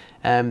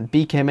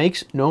 BK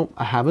Makes, no,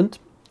 I haven't.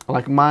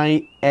 like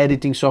my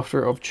editing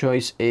software of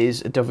choice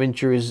is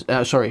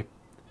Davinci,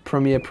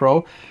 Premiere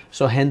Pro,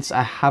 so hence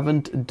I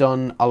haven't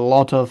done a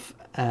lot of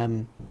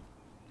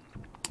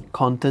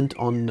content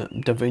on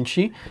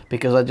Davinci,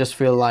 because I just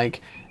feel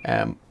like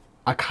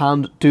I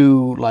can't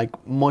do like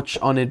much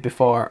on it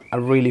before I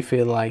really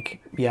feel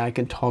like, yeah, I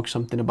can talk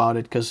something about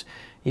it. Because,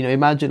 you know,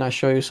 imagine I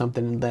show you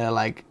something and they're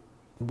like,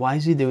 why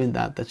is he doing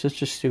that? That's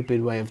just a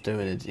stupid way of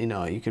doing it. You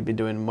know, you could be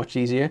doing much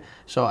easier.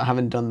 So I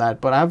haven't done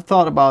that, but I've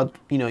thought about,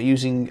 you know,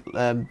 using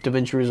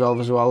DaVinci Resolve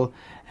as well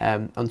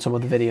on some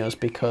of the videos,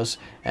 because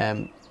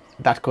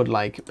that could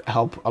like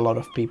help a lot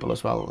of people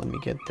as well. Let me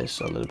get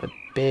this a little bit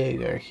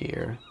bigger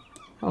here.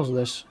 How's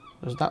this?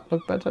 Does that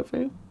look better for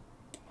you?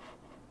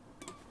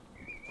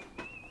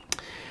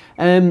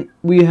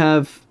 We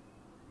have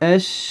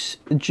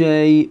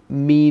SJ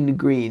Mean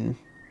Green.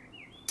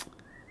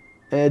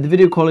 The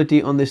video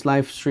quality on this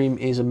live stream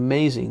is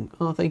amazing.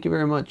 Oh, thank you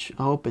very much.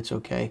 I hope it's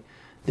okay.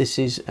 This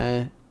is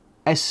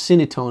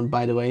S-Cinetone,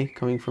 by the way,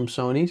 coming from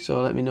Sony.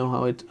 So let me know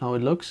how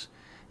it looks.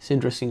 It's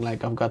interesting.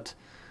 Like, I've got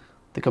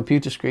the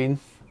computer screen,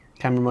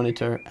 camera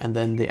monitor, and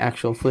then the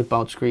actual flip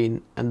out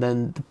screen, and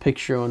then the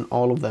picture on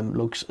all of them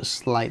looks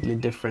slightly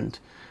different.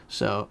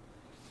 So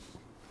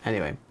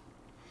anyway,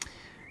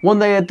 one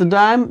day at a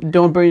time.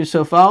 Don't burn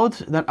yourself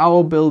out. That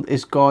owl build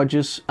is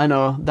gorgeous. I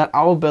know that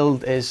owl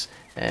build is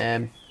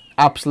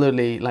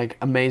absolutely like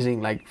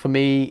amazing. Like, for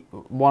me,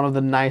 one of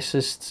the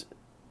nicest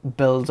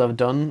builds I've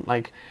done.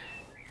 Like,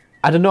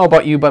 I don't know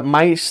about you, but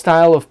my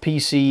style of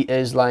PC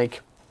is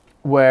like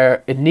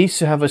where it needs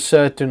to have a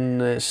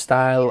certain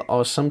style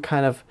or some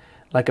kind of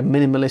like a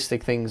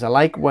minimalistic things. I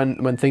like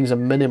when things are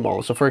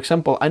minimal. So for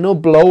example, I know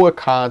blower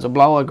cards or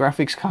blower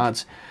graphics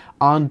cards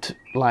aren't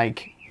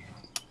like,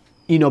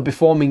 you know,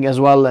 performing as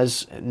well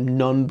as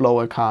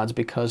non-blower cards,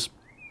 because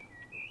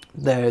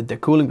their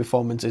cooling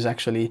performance is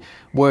actually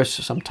worse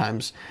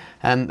sometimes.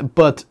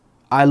 But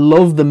I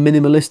love the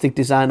minimalistic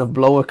design of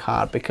blower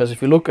card, because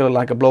if you look at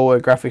like a blower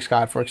graphics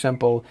card, for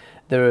example,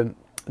 the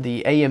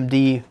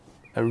AMD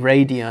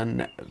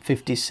Radeon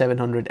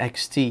 5700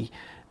 XT,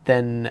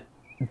 then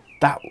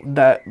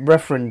that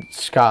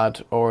reference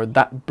card or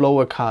that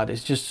blower card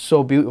is just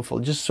so beautiful,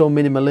 just so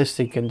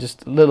minimalistic, and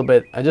just a little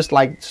bit, I just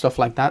like stuff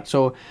like that.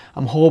 So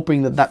I'm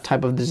hoping that that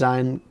type of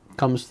design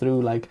comes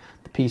through like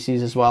the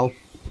PCs as well.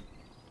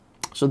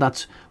 So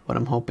that's what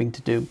I'm hoping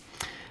to do.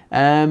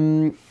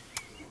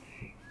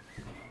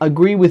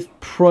 Agree with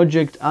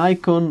Project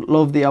Icon,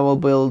 love the owl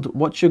build.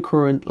 What's your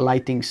current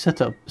lighting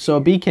setup?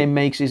 So BK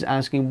Makes is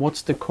asking,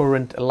 what's the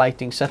current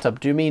lighting setup?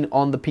 Do you mean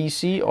on the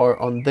PC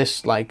or on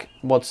this, like,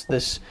 what's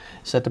this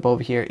setup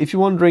over here? If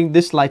you're wondering,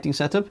 this lighting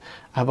setup,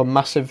 I have a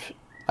massive,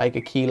 like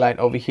a key light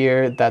over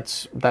here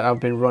that I've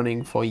been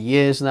running for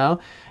years now.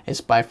 It's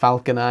by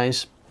Falcon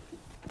Eyes.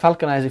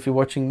 Falcon Eyes, if you're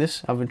watching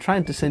this, I've been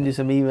trying to send you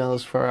some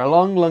emails for a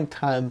long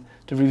time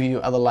to review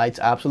other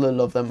lights. I absolutely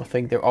love them. I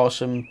think they're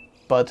awesome,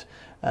 but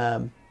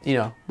you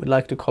know, we'd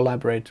like to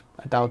collaborate.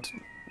 I doubt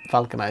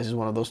Falcon Eyes is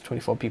one of those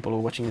 24 people who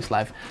are watching this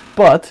live,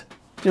 but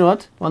you know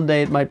what? One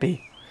day it might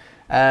be.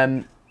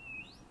 On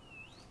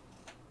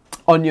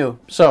you.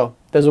 So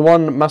there's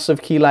one massive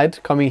key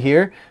light coming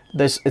here.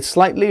 It's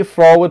slightly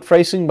forward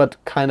facing, but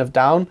kind of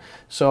down.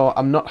 So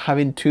I'm not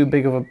having too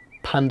big of a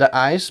panda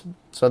eyes.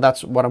 So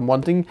that's what I'm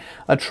wanting.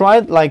 I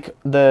tried like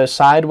the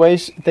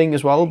sideways thing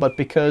as well, but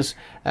because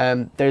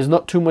there's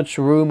not too much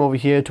room over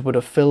here to put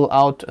a fill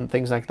out and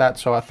things like that,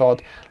 so I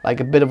thought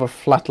like a bit of a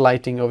flat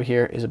lighting over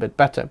here is a bit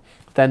better.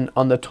 Then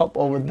on the top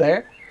over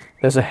there,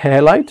 there's a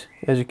hair light,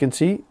 as you can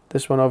see,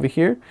 this one over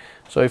here.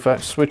 So if I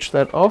switch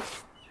that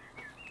off,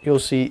 you'll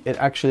see it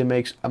actually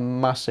makes a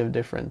massive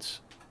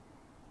difference.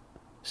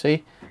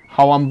 See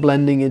how I'm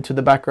blending into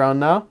the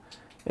background now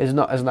is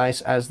not as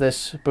nice as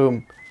this.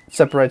 Boom.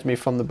 Separates me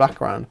from the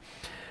background.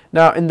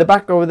 Now in the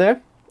back over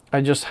there,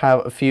 I just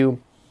have a few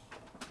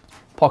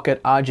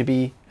pocket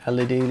RGB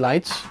LED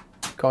lights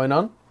going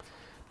on,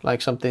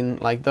 like something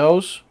like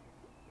those.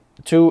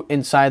 Two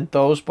inside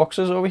those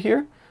boxes over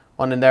here,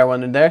 one in there,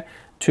 one in there.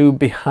 Two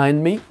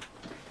behind me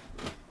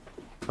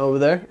over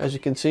there, as you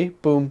can see,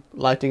 boom,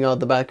 lighting out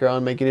the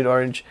background, making it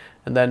orange.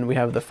 And then we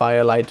have the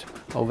firelight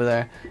over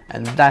there,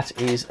 and that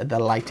is the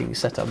lighting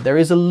setup. There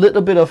is a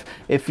little bit of,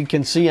 if you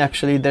can see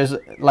actually, there's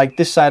like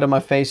this side of my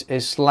face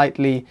is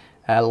slightly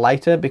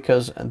lighter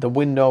because the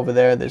window over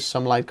there, there's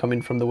some light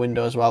coming from the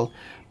window as well,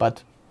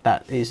 but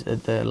that is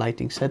the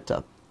lighting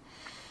setup.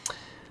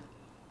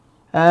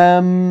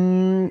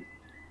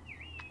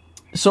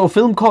 So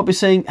Film Corp is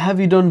saying, have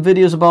you done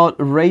videos about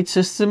RAID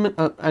system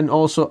and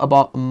also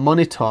about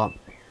monitor?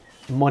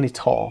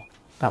 Monitor,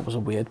 that was a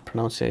weird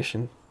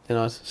pronunciation. You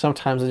know,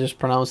 sometimes I just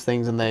pronounce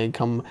things and they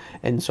come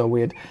in so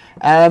weird.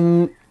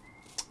 About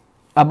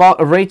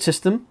a RAID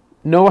system,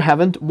 no, I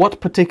haven't.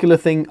 What particular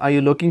thing are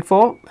you looking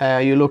for?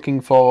 Are you looking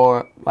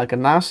for like a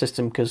NAS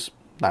system? Because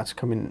that's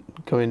coming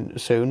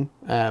soon.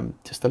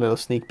 Just a little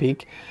sneak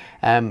peek.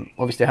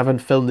 Obviously I haven't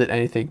filmed it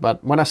anything,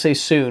 but when I say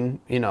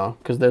soon, you know,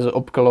 because there's an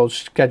upload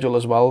schedule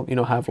as well, you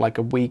know, have like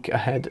a week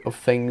ahead of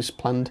things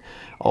planned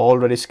or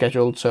already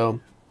scheduled. So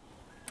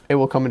it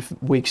will come in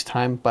weeks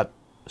time, but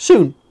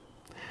soon.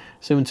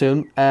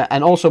 Soon.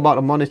 And also about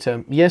a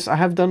monitor. Yes, I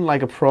have done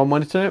like a pro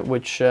monitor,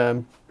 which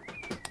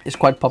is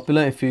quite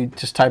popular. If you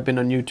just type in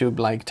on YouTube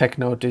like Tech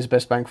Notice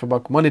Best Bang for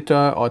Buck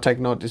monitor, or Tech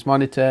Notice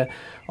monitor,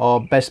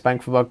 or Best Bang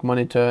for Buck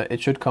monitor, it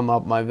should come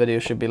up. My video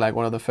should be like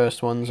one of the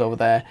first ones over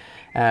there.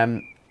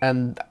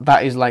 And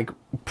that is like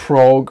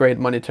pro grade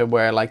monitor,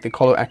 where like the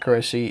color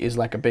accuracy is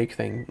like a big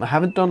thing. I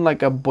haven't done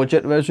like a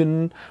budget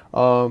version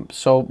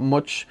so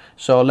much,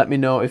 so let me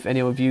know if any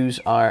of yous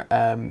are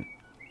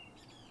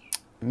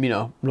you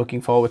know,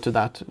 looking forward to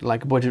that,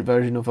 like a budget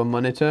version of a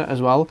monitor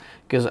as well,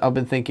 because I've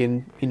been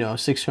thinking, you know,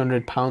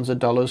 £600 or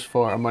dollars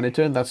for a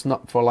monitor, that's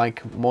not for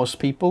like most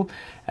people.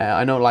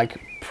 I know like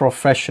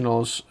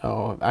professionals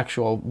or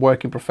actual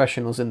working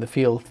professionals in the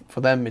field,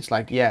 for them it's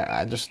like,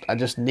 yeah, I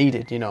just need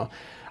it, you know.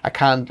 I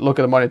can't look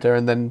at a monitor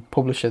and then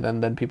publish it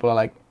and then people are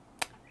like,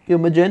 you're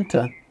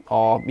magenta,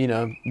 or, you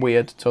know,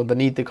 weird, so they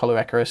need the color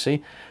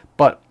accuracy.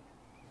 But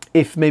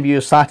if maybe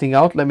you're starting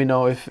out, let me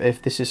know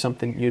if this is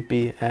something you'd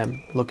be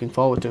looking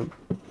forward to.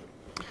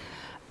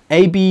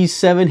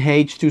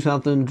 AB7H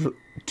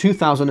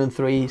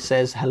 2003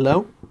 says,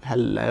 hello.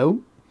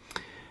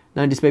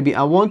 90s baby,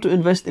 I want to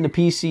invest in a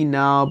PC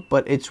now,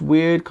 but it's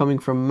weird coming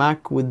from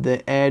Mac with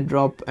the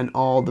AirDrop and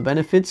all the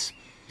benefits.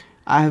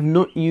 I have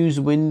not used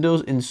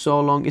Windows in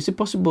so long. Is it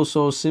possible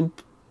so simplify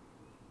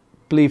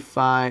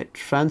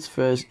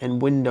transfers in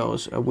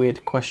Windows? A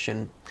weird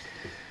question.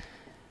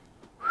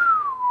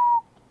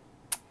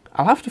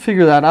 I'll have to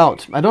figure that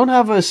out. I don't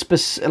have a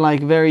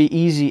like very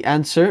easy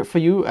answer for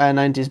you,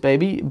 90s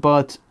baby,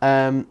 but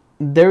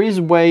there is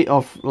a way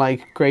of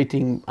like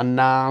creating a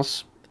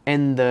NAS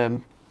in the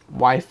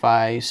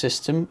Wi-Fi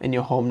system, in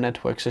your home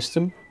network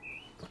system,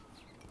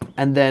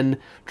 and then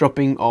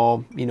dropping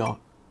or, you know,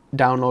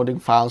 downloading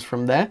files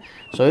from there.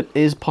 So it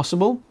is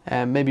possible.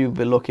 Maybe we'll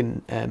be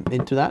looking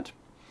into that.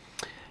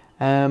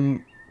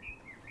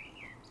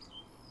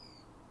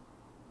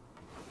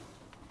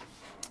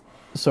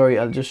 Sorry,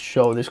 I'll just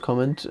show this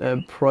comment.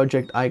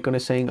 Project Icon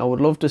is saying, I would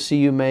love to see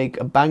you make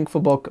a bang for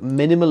buck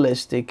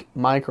minimalistic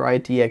micro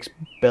ITX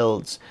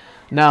builds.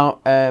 Now,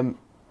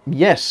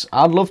 yes,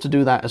 I'd love to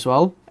do that as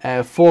well,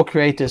 for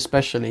creators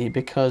especially,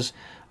 because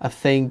I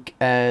think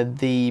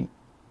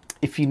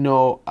if you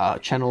know a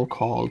channel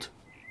called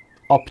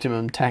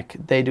Optimum Tech,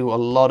 they do a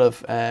lot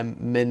of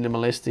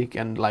minimalistic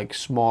and like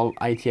small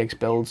ITX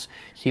builds.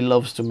 He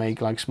loves to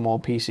make like small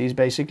PCs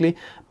basically,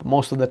 but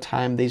most of the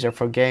time these are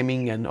for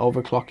gaming and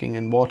overclocking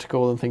and water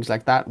cool and things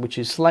like that, which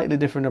is slightly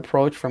different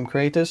approach from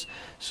creators.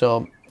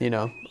 So, you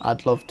know,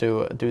 I'd love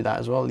to do that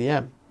as well.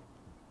 Yeah.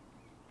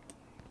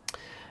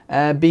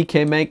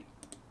 BK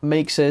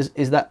Make says,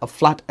 is that a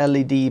flat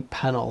LED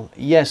panel?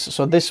 Yes,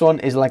 so this one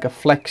is like a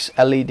flex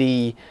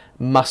LED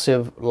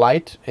massive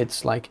light.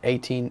 It's like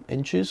 18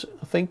 inches,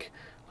 I think,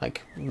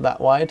 like that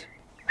wide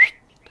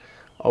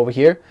over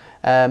here.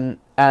 And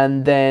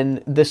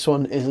then this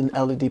one is an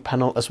LED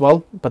panel as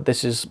well, but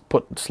this is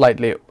put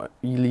slightly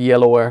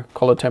yellower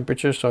color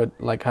temperature, so it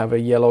like have a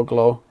yellow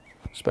glow,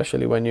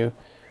 especially when you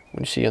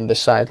see on this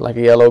side like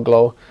a yellow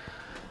glow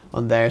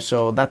on there.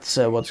 So that's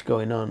what's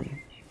going on.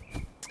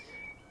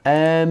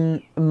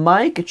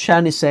 Mike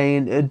Chan is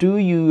saying, do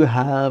you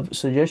have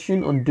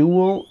suggestion on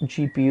dual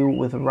GPU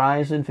with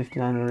Ryzen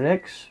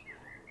 5900X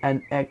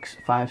and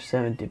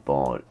X570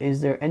 board?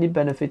 Is there any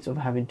benefits of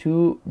having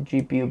two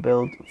GPU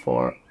built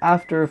for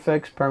After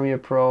Effects, Premiere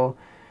Pro,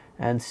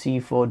 and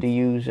C4D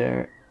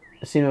user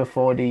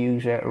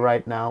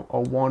right now,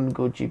 or one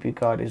good GPU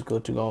card is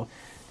good to go?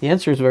 The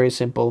answer is very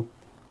simple.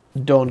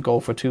 Don't go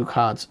for two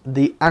cards.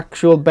 The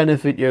actual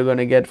benefit you're going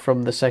to get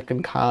from the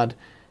second card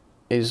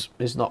is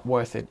not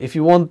worth it. If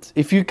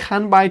you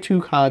can buy two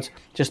cards,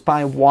 just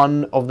buy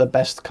one of the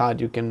best card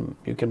you can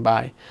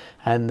buy,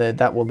 and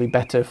that will be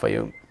better for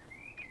you,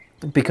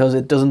 because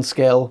it doesn't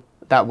scale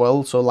that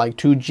well. So like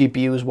two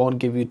GPUs won't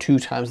give you 2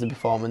 times the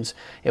performance.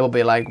 It will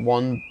be like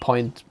 1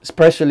 point,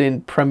 especially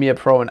in Premiere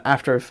Pro and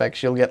After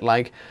Effects, you'll get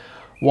like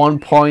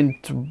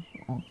 1.15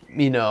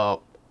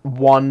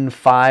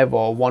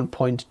 or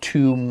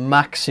 1.2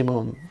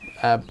 maximum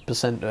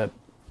percent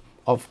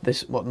of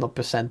this, well, not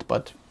percent,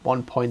 but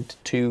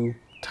 1.2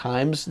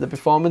 times the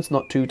performance,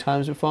 not 2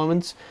 times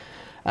performance.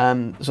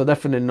 So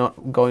definitely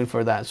not going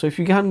for that. So if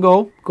you can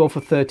go for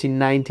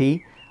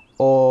 1390,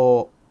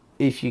 or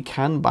if you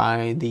can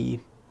buy the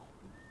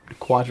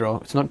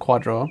Quadro, it's not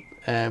Quadro,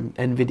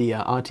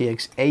 NVIDIA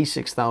RTX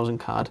A6000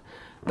 card,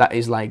 that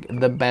is like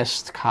the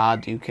best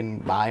card you can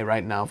buy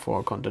right now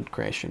for content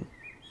creation,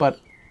 but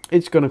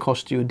it's going to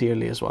cost you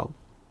dearly as well.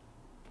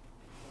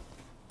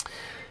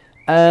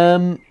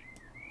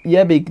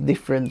 Yeah, big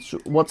difference.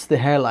 What's the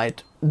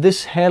hairlight?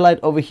 This hairlight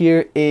over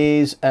here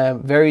is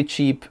very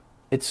cheap.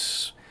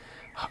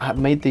 I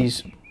made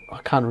these, I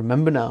can't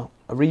remember now.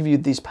 I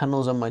reviewed these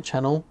panels on my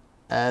channel.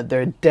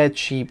 They're dead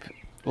cheap,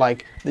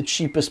 like the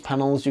cheapest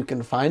panels you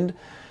can find.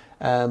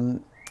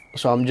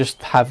 So I'm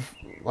just have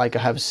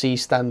a C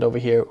stand over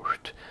here.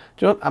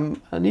 Do you know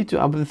what?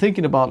 I've been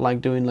thinking about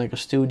like doing like a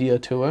studio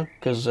tour,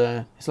 because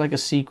it's like a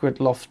secret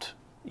loft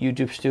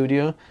YouTube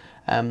studio,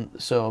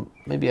 So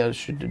maybe I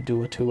should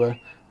do a tour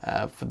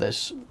for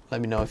this.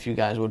 Let me know if you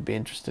guys would be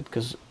interested,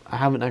 because I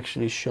haven't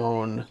actually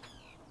shown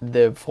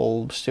the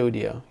full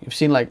studio. You've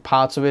seen like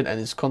parts of it and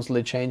it's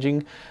constantly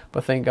changing,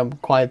 but I think I'm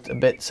quite a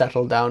bit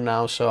settled down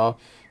now, so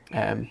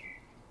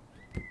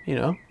you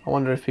know, I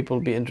wonder if people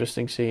would be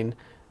interested in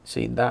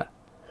seeing that.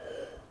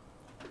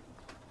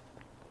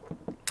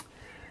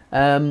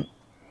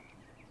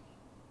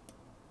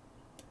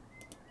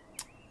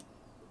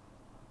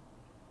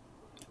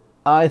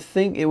 I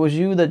think it was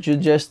you that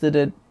suggested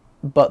it,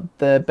 but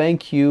the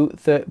BenQ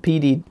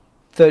PD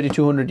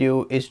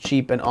 3200U is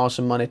cheap and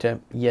awesome monitor.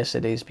 Yes,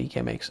 it is,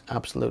 BKMX,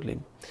 absolutely.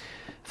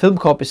 Film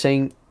Corp is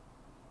saying,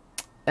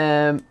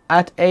 at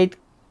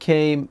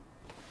 8K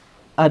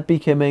at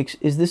BKMX,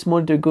 is this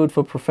monitor good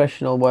for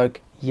professional work?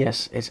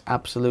 Yes, it's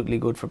absolutely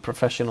good for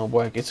professional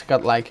work. It's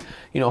got like,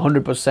 you know,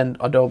 100%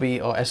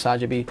 Adobe or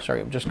sRGB. Sorry,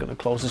 I'm just going to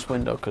close this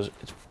window because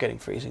it's getting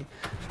freezing.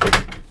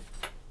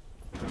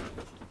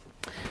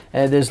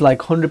 There's like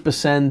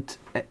 100%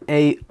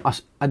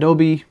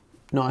 Adobe,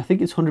 no, I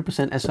think it's 100%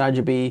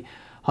 sRGB,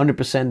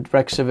 100%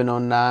 Rec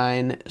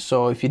 709.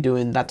 So if you're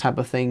doing that type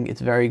of thing,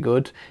 it's very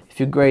good. If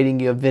you're grading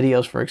your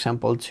videos, for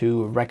example,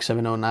 to Rec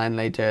 709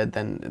 later,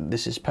 then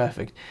this is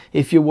perfect.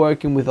 If you're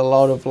working with a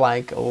lot of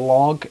like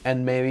log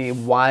and maybe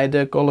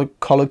wider color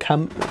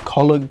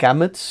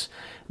gamuts,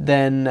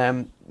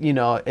 then you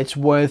know, it's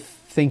worth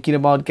thinking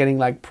about getting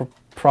like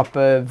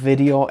proper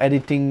video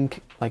editing,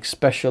 like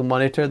special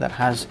monitor that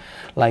has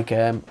like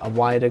a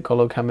wider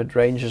color gamut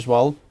range as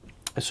well,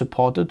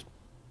 supported.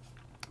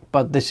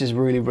 But this is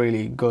really,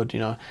 really good, you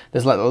know.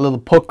 There's like a little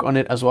puck on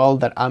it as well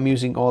that I'm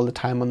using all the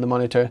time on the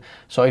monitor.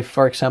 So if,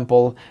 for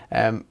example,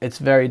 it's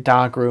very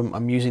dark room,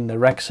 I'm using the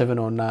Rec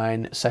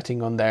 709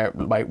 setting on there,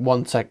 like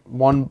one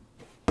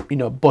you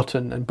know,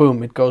 button, and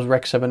boom, it goes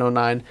Rec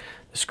 709.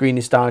 The screen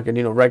is dark and,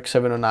 you know, Rec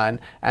 709.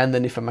 And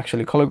then if I'm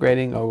actually color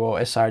grading, I'll go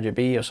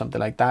sRGB or something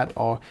like that.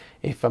 Or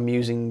if I'm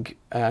using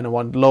and I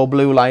want low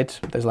blue light,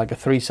 there's like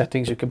 3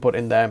 settings you can put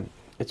in there.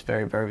 It's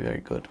very, very,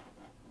 very good.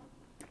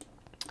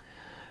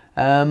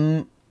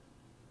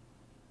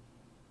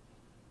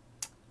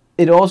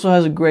 It also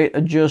has a great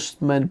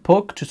adjustment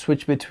puck to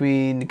switch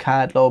between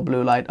CAD, low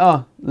blue light.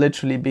 Oh,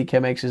 literally,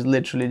 BKMX is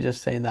literally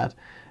just saying that.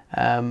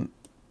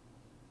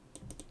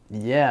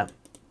 Yeah,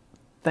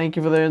 thank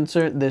you for the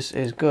answer. This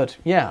is good.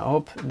 Yeah, I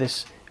hope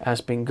this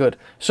has been good.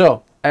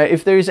 So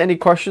if there is any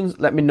questions,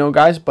 let me know,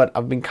 guys, but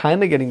I've been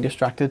kind of getting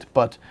distracted.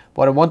 But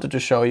what I wanted to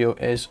show you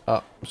is,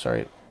 oh,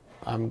 sorry,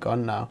 I'm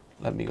gone now.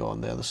 Let me go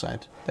on the other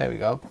side. There we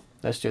go.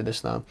 Let's do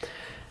this now.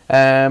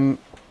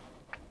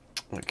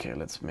 Okay,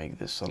 let's make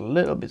this a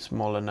little bit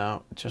smaller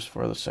now, just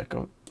for the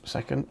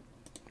second.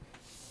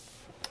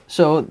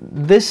 So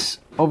this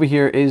over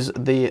here is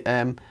the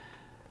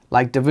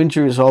like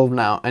Davinci Resolve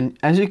now, and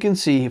as you can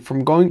see,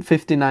 from going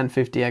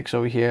 5950X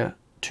over here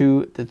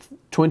to the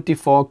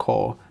 24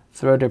 core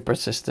Threadripper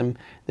system,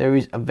 there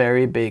is a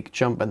very big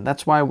jump, and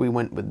that's why we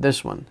went with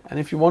this one. And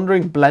if you're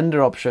wondering,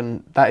 blender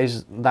option, that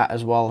is that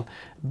as well.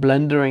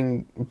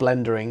 Blendering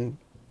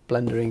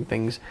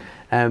things,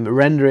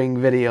 rendering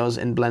videos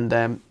in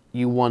Blender,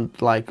 you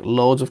want like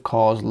loads of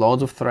cores,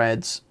 loads of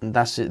threads, and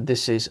that's it.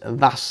 This is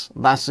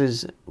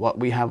what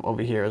we have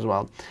over here as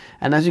well.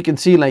 And as you can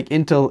see, like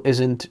Intel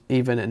isn't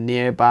even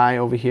nearby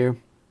over here,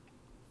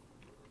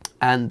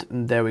 and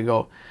there we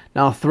go.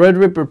 Now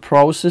Threadripper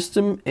Pro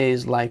system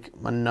is like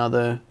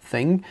another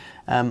thing.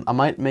 I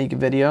might make a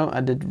video.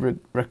 I did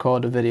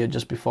record a video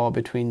just before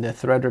between the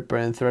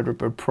Threadripper and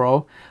Threadripper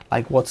Pro,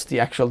 like what's the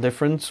actual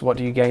difference, what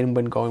do you gain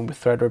when going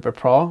with Threadripper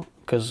Pro,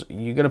 because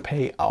you're gonna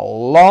pay a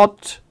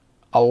lot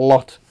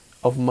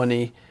of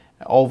money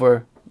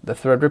over the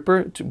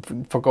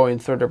Threadripper for going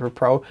Threadripper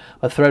Pro.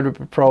 A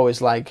Threadripper Pro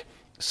is like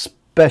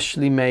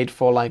specially made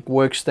for like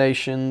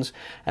workstations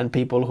and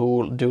people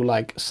who do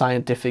like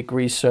scientific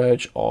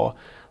research or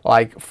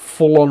like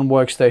full-on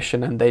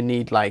workstation, and they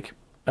need like,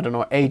 I don't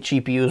know, 8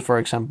 GPUs for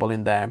example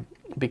in there,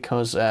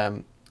 because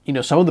you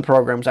know, some of the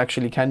programs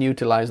actually can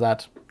utilize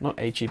that, not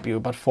 8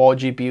 GPU but 4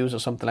 GPUs or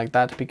something like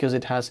that, because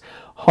it has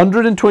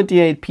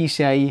 128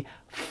 PCIe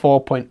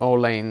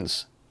 4.0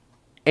 lanes.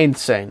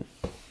 Insane.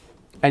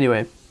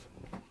 Anyway,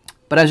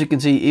 but as you can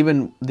see,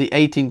 even the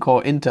 18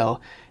 core Intel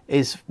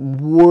is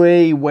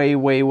way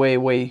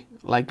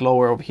like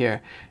lower over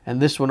here, and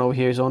this one over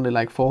here is only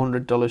like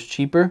 $400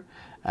 cheaper.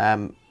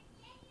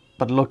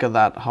 But look at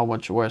that, how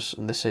much worse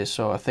this is.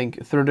 So I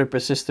think Threadripper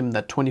system,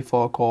 that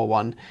 24 core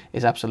one,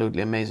 is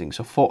absolutely amazing.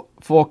 So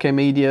 4K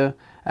media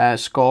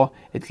score,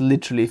 it's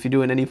literally, if you're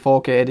doing any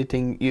 4K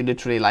editing, you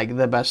literally like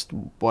the best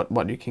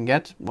what you can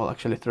get. Well,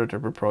 actually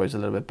Threadripper Pro is a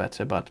little bit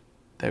better, but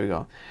there we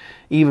go.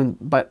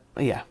 But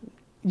yeah,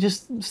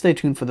 just stay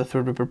tuned for the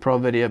Threadripper Pro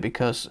video,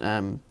 because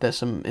there's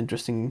some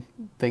interesting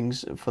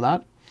things for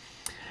that.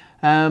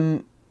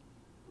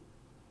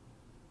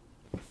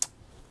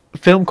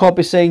 Film Corp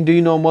is saying, do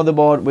you know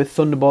motherboard with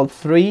Thunderbolt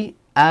 3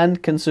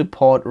 and can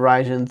support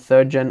Ryzen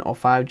 3rd gen or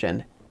 5th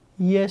gen?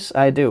 Yes,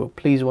 I do.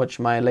 Please watch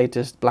my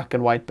latest black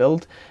and white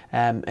build,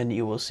 and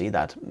you will see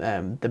that.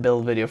 The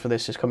build video for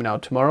this is coming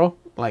out tomorrow,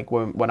 like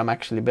when I'm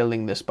actually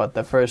building this, but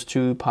the first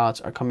 2 parts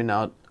are coming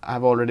out,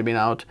 have already been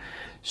out.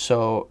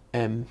 So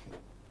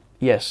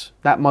yes,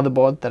 that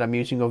motherboard that I'm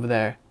using over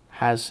there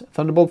has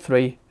Thunderbolt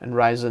 3 and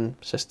Ryzen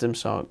system,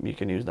 so you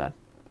can use that.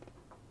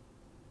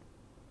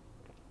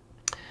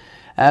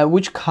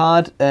 Which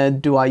card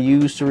do I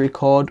use to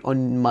record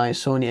on my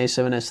Sony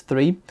a7S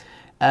III?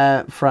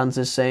 Franz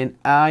is saying,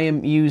 I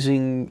am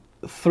using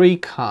 3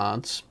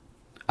 cards.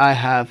 I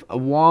have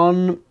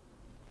one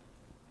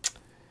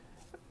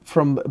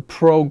from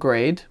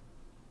ProGrade,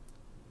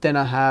 then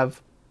I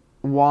have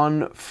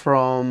one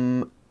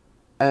from,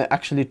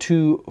 actually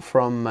 2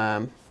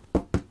 from,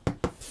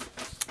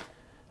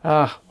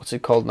 what's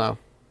it called now?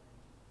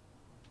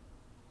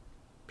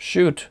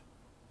 Shoot.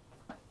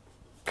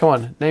 Come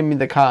on, name me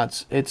the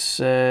cards. It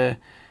starts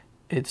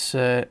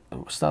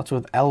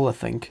with L, I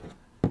think.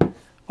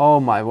 Oh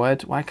my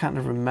word, why can't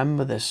I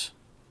remember this?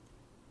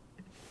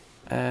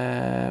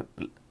 Lexa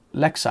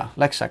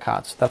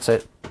cards, that's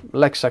it.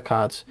 Lexa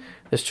cards.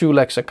 There's 2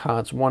 Lexa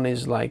cards. One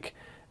is like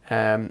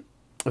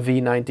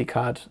V90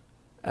 card,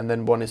 and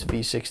then one is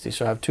V60.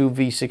 So I have 2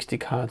 V60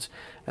 cards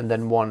and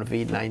then 1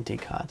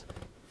 V90 card.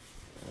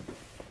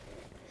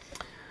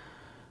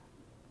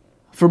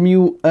 From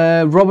you,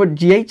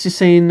 Robert Yates is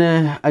saying,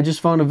 I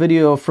just found a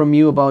video from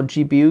you about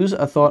GPUs.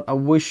 I thought I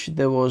wish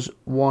there was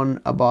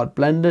one about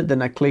Blender.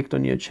 Then I clicked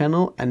on your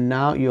channel and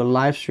now you're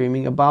live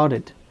streaming about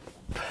it.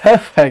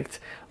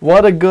 Perfect.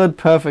 What a good,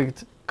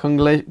 perfect.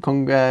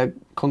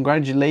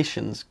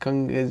 Congratulations.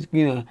 You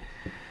know,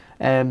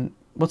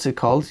 what's it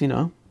called? You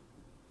know,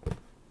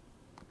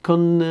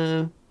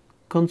 I'm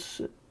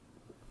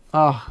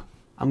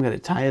getting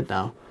tired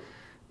now.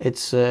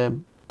 It's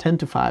 10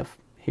 to 5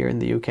 here in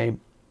the UK.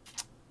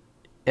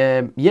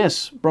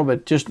 Yes,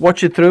 Robert, just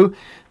watch it through.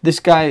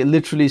 This guy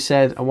literally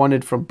said I want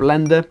it for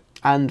Blender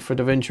and for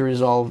Davinci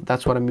Resolve.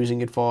 That's what I'm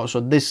using it for. So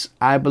this,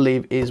 I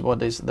believe, is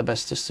what is the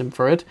best system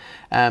for it.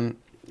 And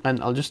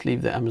I'll just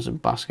leave the Amazon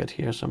basket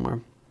here somewhere.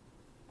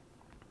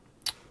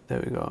 There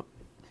we go.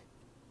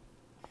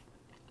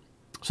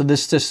 So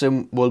this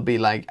system will be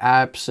like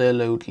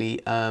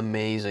absolutely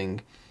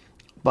amazing.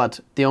 But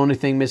the only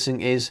thing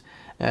missing is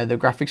the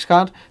graphics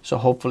card. So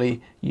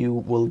hopefully you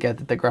will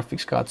get the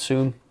graphics card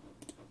soon.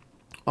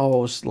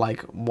 Oh, it's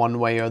like one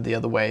way or the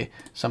other way,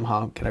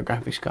 somehow get a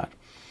graphics card.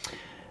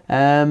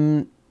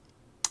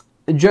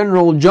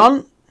 General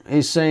John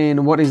is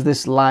saying, what is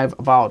this live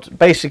about?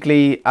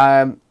 Basically,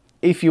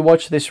 if you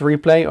watch this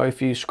replay or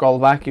if you scroll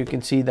back, you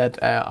can see that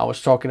I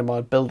was talking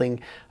about building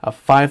a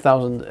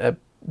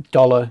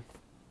 $5,000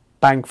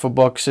 bang for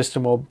buck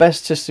system, or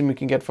best system you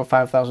can get for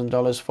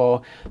 $5,000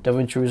 for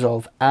Davinci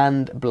Resolve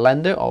and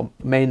Blender, or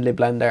mainly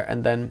Blender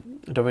and then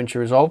Davinci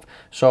Resolve.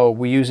 So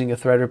we're using a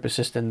Threadripper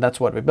system. That's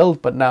what we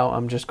built. But now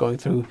I'm just going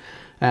through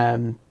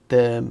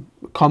the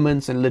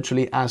comments and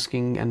literally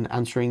asking and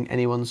answering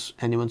anyone's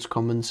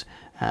comments.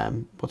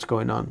 What's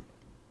going on?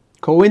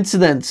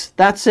 Coincidence.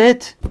 That's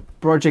it.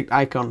 Project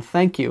icon.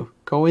 Thank you.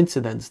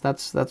 Coincidence.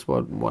 That's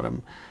what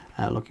I'm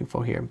looking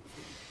for here.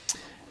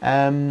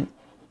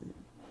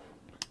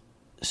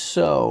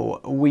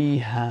 So we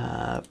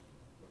have.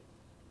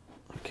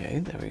 Okay,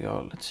 there we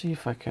go. Let's see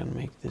if I can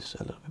make this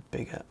a little bit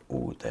bigger.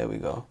 Oh, there we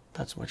go.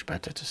 That's much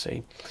better to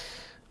see.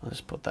 I'll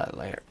just put that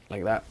layer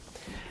like that.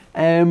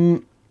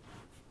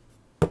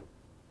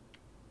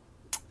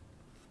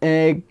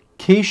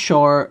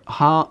 Kishore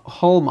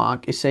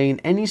Hallmark is saying,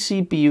 is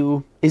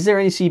there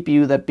any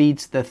CPU that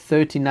beats the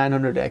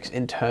 3900X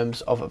in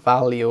terms of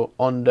value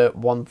under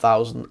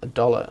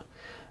 $1,000?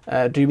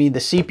 Do you mean the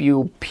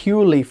CPU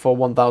purely for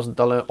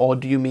 $1,000, or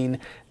do you mean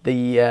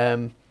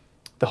the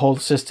whole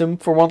system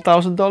for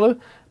 $1,000?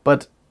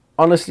 But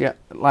honestly,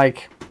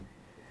 like,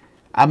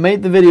 I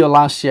made the video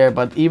last year,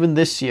 but even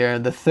this year,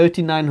 the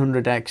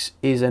 3900X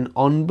is an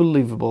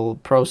unbelievable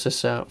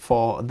processor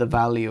for the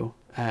value.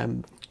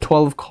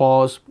 12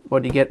 cores,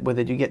 what do you get with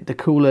it? You get the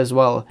cooler as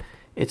well.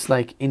 It's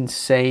like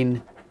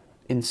insane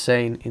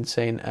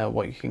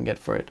what you can get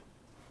for it.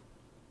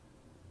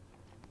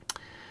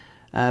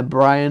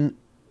 Brian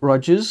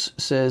Rogers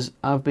says,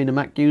 I've been a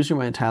Mac user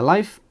my entire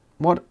life.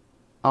 What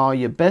are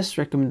your best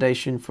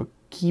recommendations for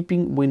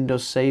keeping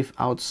Windows safe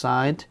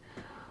outside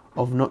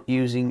of not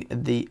using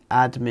the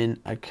admin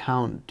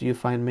account? Do you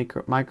find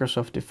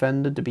Microsoft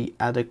Defender to be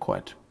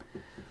adequate?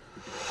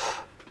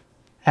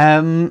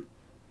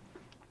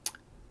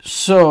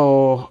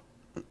 So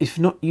if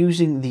not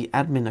using the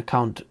admin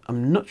account,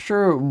 I'm not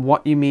sure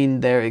what you mean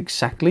there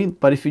exactly,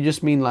 but if you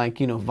just mean like,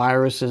 you know,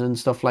 viruses and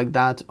stuff like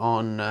that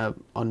on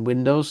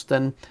Windows,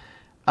 then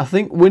I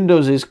think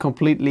Windows is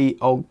completely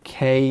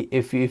okay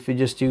if you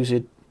just use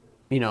it,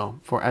 you know,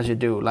 for as you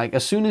do. Like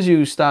as soon as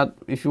you start,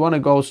 if you want to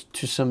go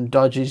to some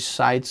dodgy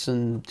sites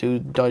and do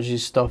dodgy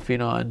stuff, you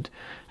know, and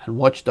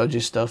watch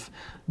dodgy stuff,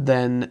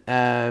 then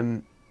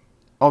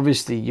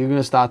obviously you're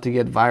gonna start to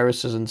get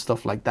viruses and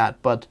stuff like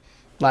that. But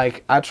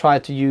like I try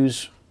to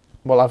use,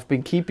 well, I've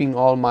been keeping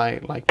all my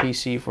like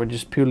PC for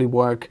just purely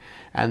work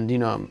and, you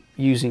know,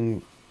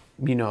 using,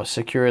 you know,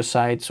 secure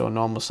sites or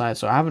normal sites.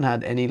 So I haven't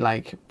had any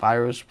like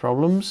virus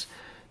problems.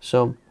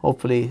 So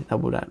hopefully that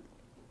would add.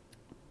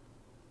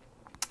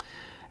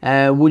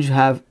 Would you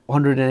have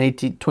 28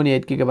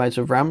 gigabytes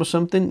of RAM or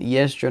something?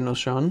 Yes,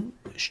 John,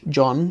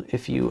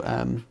 if you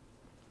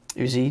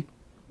see,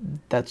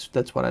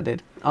 that's what I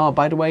did. Oh,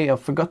 by the way, I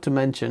forgot to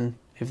mention,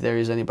 if there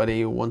is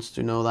anybody who wants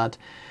to know that,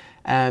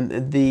 I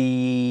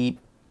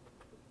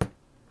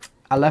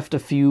left a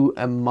few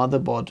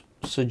motherboard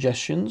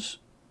suggestions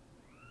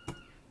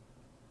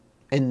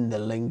in the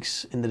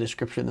links in the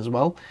description as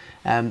well.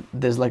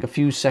 There's like a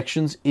few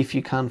sections if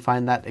you can't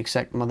find that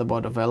exact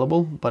motherboard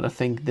available, but I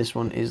think this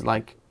one is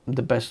like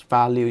the best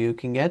value you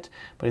can get.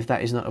 But if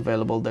that is not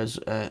available, there's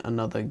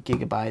another 2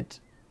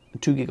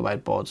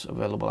 gigabyte boards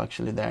available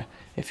actually there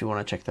if you want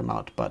to check them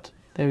out. But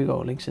there we go,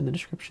 links in the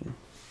description.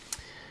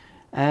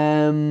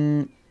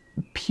 Purely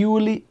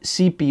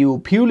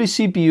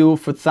CPU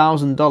for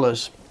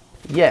 $1,000.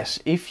 Yes,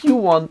 if you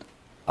want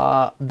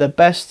the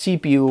best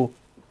CPU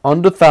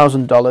under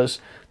 $1,000,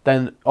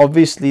 then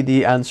obviously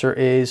the answer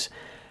is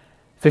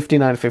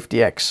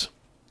 5950X,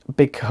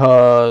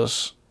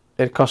 because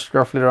it costs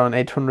roughly around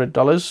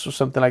 $800 or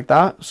something like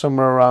that,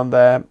 somewhere around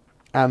there,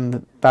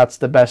 and that's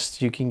the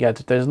best you can get.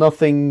 There's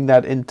nothing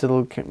that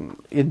Intel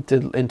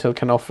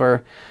can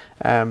offer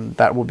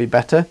that would be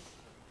better.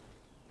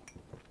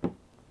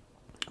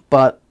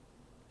 But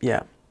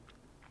yeah,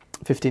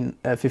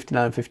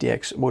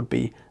 5950X would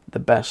be the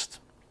best.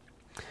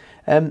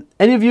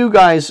 Any of you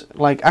guys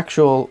like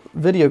actual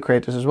video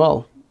creators as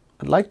well?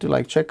 I'd like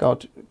to check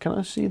out. Can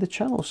I see the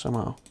channel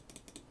somehow?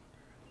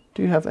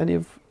 Do you have any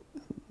of?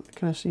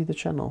 Can I see the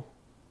channel?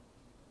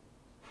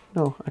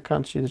 No, I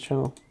can't see the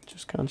channel.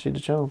 Just can't see the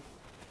channel.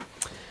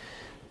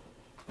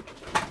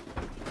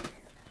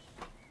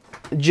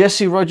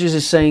 Jesse Rogers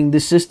is saying the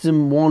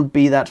system won't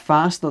be that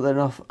fast, not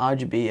enough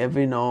RGB.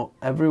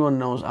 Everyone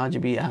knows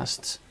RGB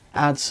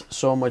adds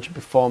so much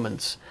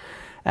performance.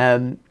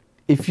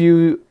 If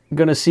you're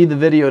gonna see the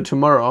video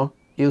tomorrow,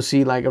 you'll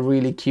see like a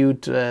really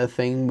cute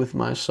thing with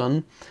my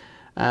son.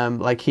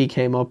 Like he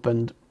came up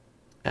and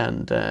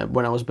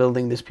when I was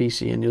building this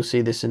PC, and you'll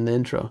see this in the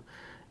intro,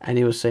 and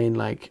he was saying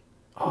like,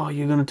 oh,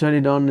 you're gonna turn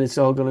it on and it's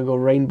all gonna go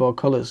rainbow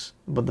colors.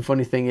 But the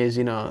funny thing is,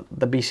 you know,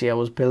 the PC I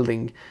was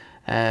building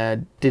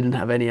didn't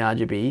have any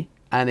RGB,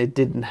 and it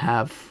didn't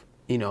have,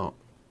 you know,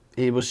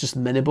 it was just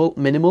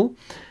minimal.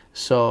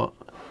 So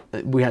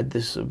we had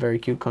this very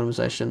cute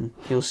conversation.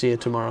 You'll see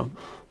it tomorrow.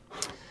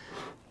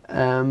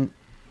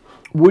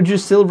 Would you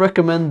still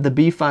recommend the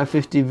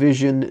B550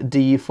 Vision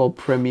D for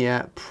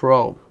Premiere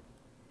Pro?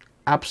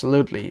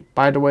 Absolutely.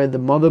 By the way, the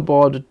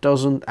motherboard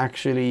doesn't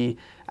actually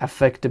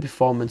affect the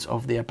performance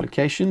of the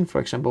application. For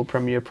example,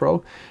 Premiere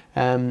Pro,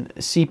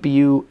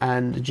 CPU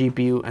and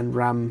GPU and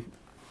RAM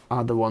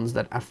are the ones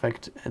that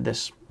affect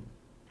this.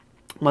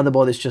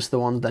 Motherboard is just the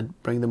ones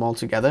that bring them all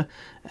together.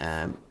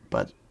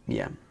 But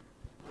yeah,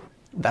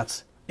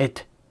 that's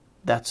it.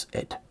 That's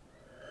it.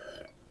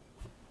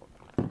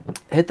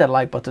 Hit that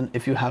like button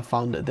if you have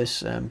found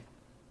this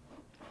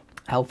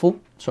helpful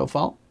so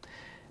far.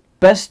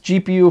 Best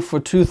GPU for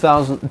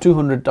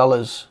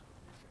 $2,200.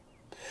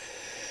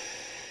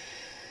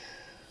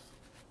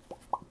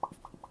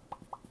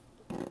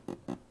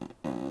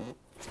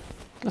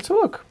 Let's have a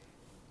look.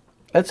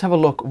 Let's have a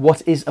look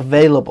what is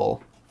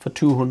available for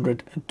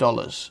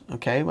 $200.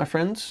 Okay, my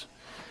friends.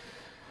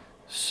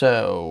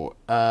 So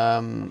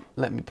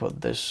let me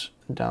put this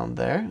down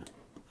there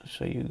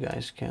so you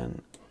guys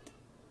can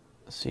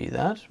see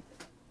that.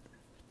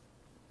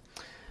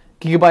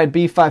 Gigabyte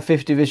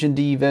B550 Vision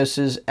D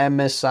versus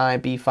MSI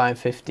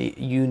B550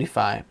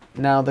 Unify.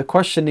 Now the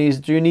question is,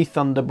 do you need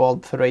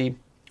Thunderbolt 3,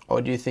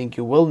 or do you think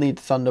you will need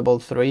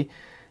Thunderbolt 3?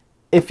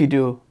 If you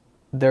do,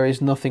 there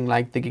is nothing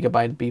like the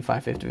Gigabyte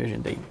B550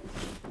 Vision D.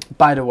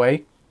 By the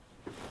way,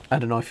 I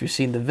don't know if you've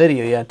seen the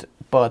video yet,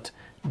 but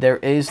there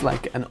is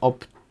like an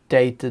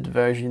updated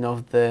version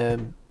of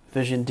the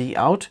Vision D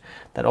out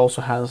that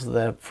also has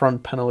the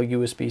front panel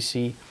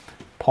USB-C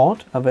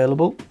port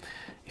available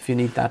if you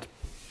need that.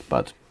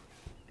 But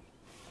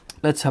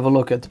let's have a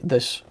look at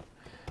this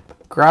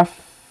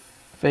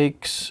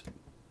graphics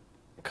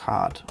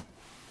card.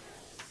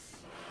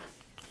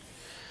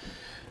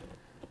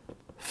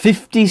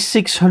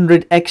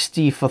 5600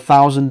 XT for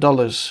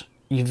 $1,000.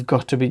 You've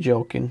got to be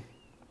joking.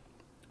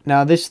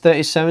 Now this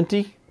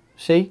 3070,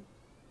 see,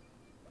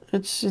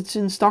 it's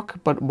in stock,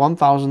 but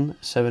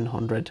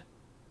 $1,700.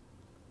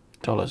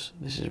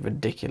 This is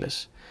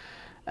ridiculous.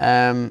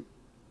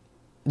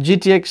 GTX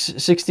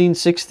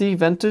 1660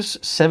 Ventus,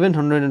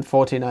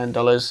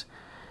 $749.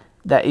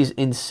 That is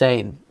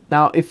insane.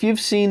 Now, if you've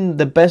seen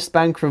the Best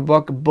Bang for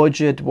Buck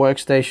budget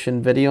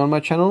workstation video on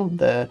my channel,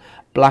 the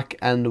black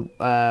and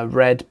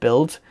red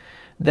build,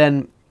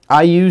 then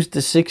I used the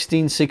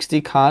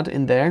 1660 card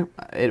in there.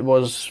 It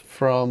was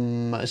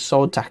from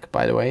Zotac,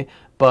 by the way,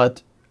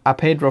 but I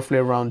paid roughly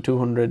around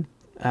 200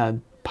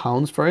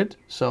 pounds for it,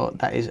 so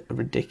that is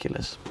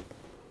ridiculous.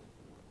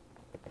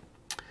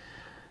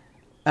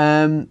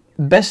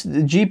 Best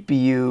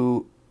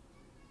GPU,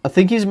 I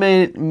think he's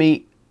made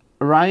me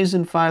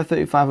Ryzen 5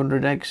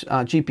 3500X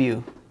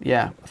GPU.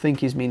 Yeah, I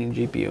think he's meaning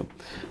GPU.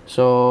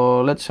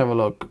 So let's have a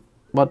look.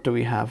 What do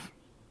we have?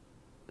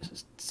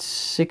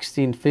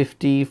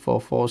 1650 for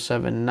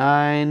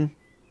 479.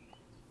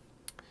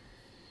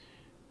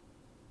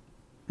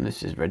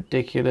 This is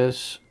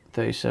ridiculous.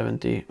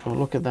 3070. Oh,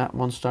 look at that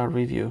 1-star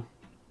review.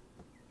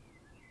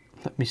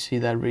 Let me see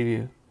that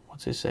review.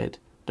 What's it said?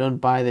 Don't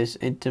buy this.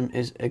 Item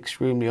is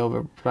extremely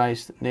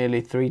overpriced.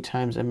 Nearly 3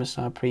 times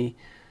MSRP.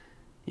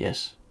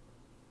 Yes,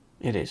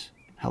 it is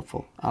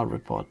helpful. I'll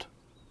report.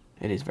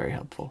 It is very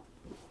helpful.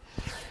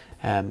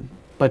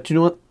 But you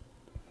know what?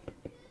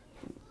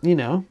 You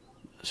know,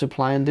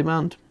 supply and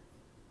demand.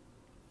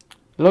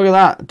 Look at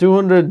that.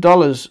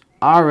 $200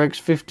 RX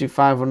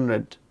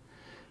 5500.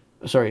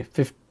 Sorry,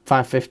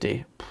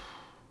 550.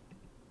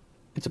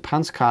 It's a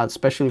pants card,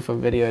 especially for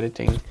video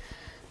editing.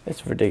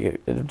 It's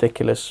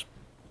ridiculous.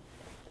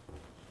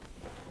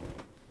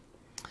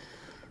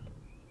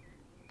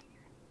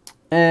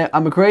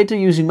 I'm a creator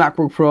using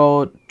MacBook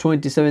Pro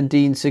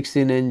 2017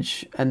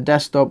 16-inch and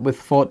desktop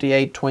with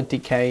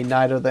 4820K,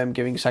 neither of them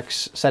giving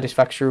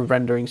satisfactory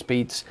rendering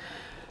speeds.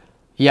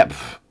 Yep.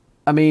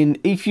 I mean,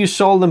 if you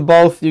sold them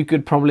both, you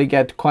could probably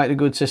get quite a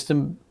good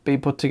system be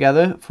put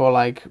together for,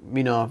 like,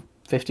 you know,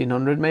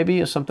 1500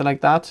 maybe or something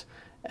like that.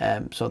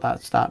 So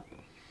that's that.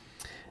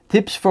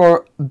 Tips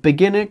for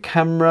beginner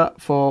camera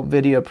for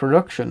video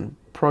production.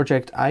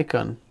 Project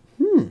Icon.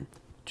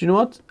 Do you know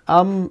what?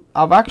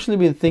 I've actually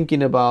been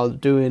thinking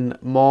about doing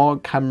more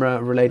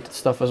camera related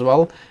stuff as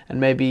well, and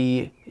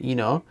maybe, you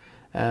know,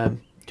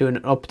 doing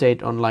an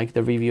update on like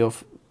the review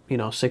of, you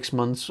know, 6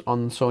 months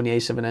on Sony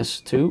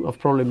a7S II. I've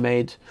probably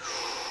made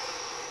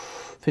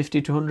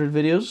 50 to 100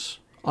 videos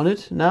on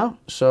it now,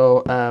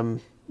 so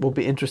we'll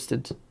be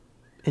interesting.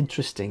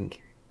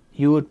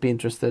 You would be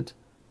interested.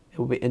 It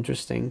would be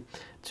interesting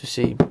to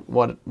see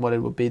what it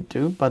would be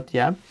do. But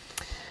yeah,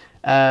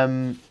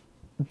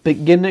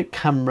 beginner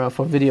camera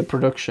for video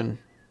production.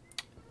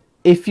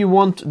 If you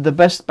want the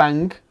best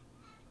bang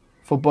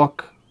for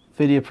buck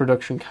video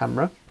production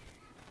camera,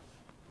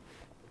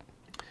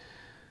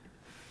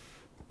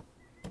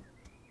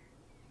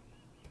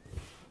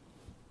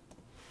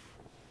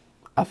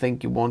 I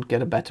think you won't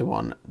get a better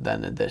one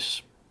than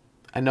this.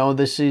 I know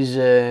this is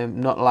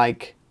not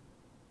like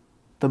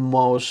the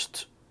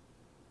most,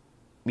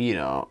 you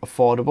know,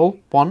 affordable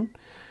one,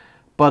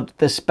 but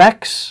the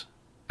specs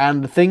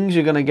and the things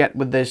you're gonna get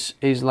with this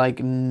is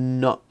like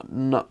not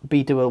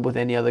beatable with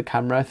any other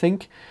camera. I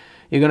think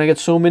you're gonna get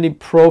so many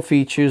pro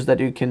features that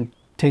you can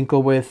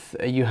tinkle with.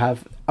 You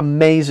have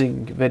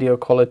amazing video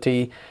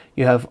quality.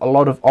 You have a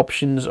lot of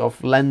options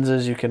of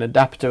lenses you can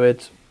adapt to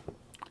it.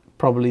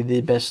 Probably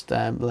the best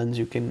lens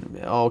you can,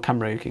 or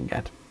camera you can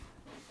get.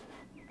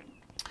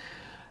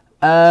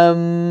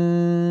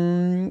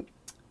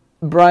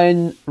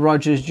 Brian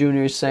Rogers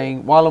Jr. is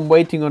saying, while I'm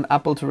waiting on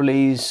Apple to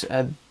release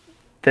the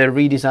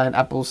redesigned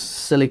Apple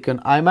Silicon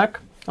iMac,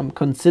 I'm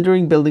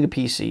considering building a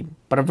PC,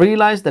 but I've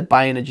realized that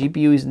buying a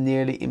GPU is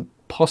nearly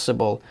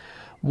impossible.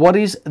 What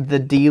is the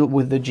deal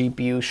with the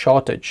GPU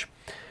shortage?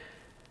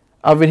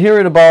 I've been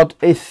hearing about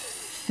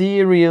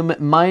Ethereum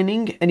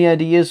mining. Any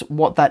ideas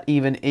what that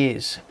even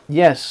is?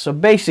 Yes, so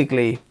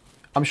basically,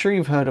 I'm sure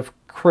you've heard of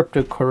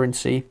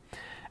cryptocurrency,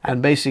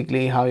 and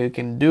basically how you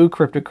can do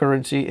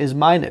cryptocurrency is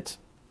mine it.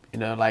 You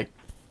know, like,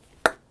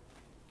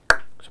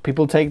 so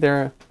people take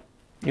their,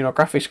 you know,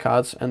 graphics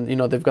cards, and, you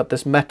know, they've got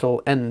this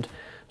metal end,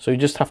 so you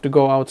just have to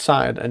go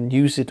outside and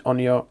use it on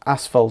your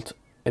asphalt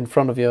in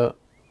front of you,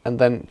 and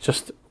then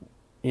just,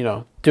 you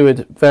know, do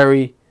it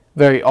very,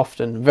 very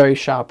often, very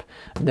sharp,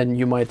 and then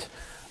you might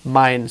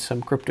mine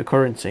some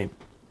cryptocurrency.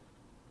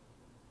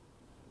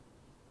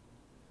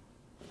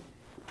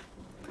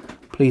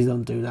 Please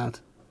don't do that.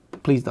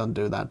 Please don't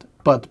do that.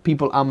 But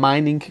people are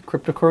mining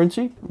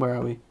cryptocurrency. Where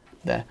are we?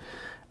 There.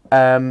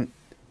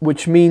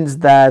 Which means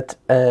that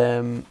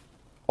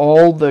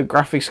all the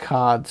graphics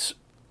cards,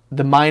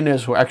 the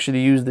miners who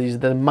actually use these,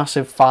 the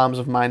massive farms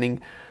of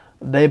mining,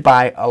 they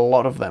buy a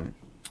lot of them.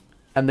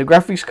 And the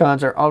graphics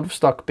cards are out of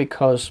stock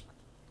because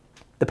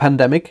the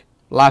pandemic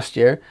last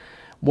year,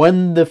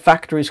 when the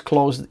factories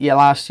closed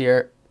last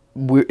year,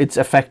 it's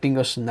affecting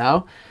us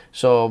now.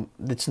 So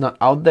it's not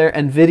out there.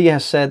 Nvidia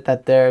has said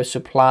that their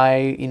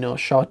supply, you know,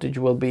 shortage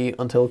will be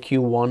until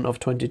Q1 of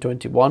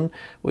 2021,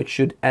 which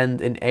should end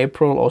in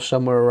April or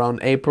somewhere around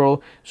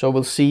April. So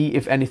we'll see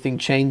if anything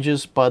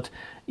changes. But,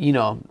 you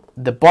know,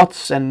 the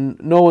bots, and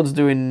no one's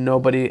doing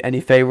nobody any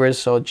favors.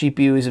 So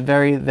GPU is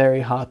very, very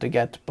hard to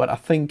get. But I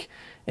think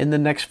in the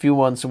next few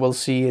months we'll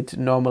see it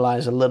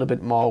normalize a little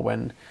bit more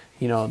when,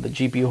 you know, the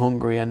GPU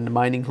hungry and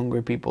mining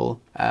hungry people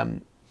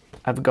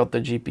have got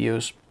the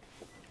GPUs.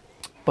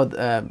 But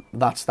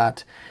that's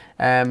that.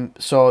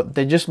 So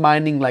they're just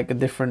mining like a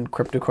different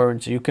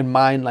cryptocurrency. You can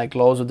mine like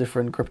loads of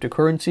different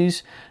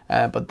cryptocurrencies,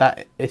 but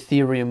that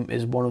Ethereum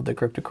is one of the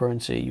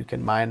cryptocurrency you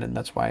can mine, and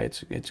that's why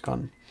it's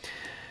gone.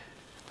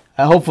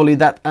 Hopefully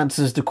that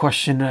answers the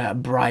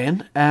question,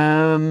 Brian.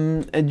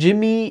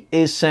 Jimmy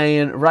is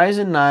saying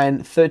Ryzen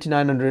 9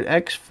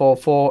 3900X for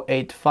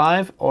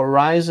 485 or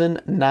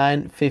Ryzen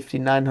 9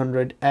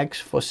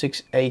 5900X for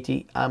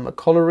 680. I'm a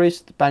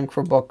colorist, bang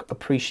for buck,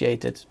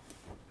 appreciated.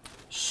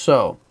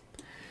 So,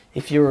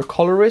 if you're a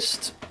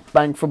colorist,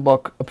 bang for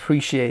buck,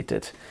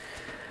 appreciated.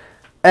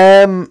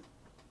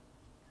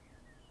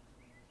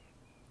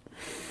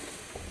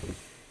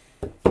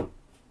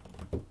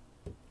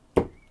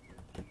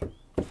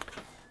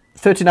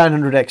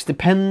 3900X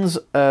depends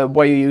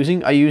what you're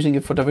using. Are you using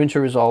it for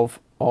Davinci Resolve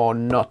or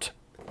not?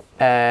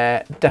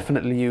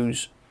 Definitely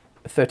use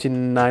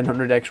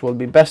 3900X will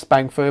be best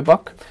bang for your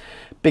buck,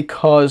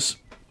 because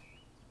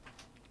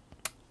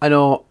I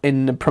know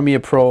in Premiere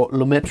Pro,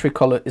 Lumetri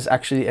color is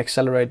actually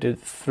accelerated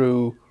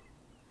through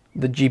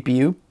the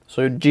GPU.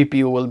 So your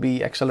GPU will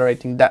be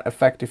accelerating that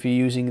effect if you're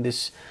using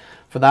this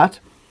for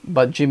that.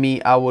 But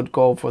Jimmy, I would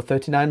go for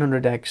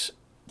 3900X.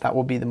 That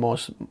would be the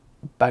most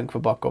bang for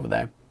buck over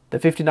there. The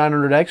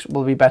 5900X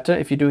will be better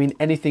if you're doing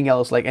anything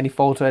else, like any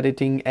photo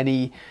editing,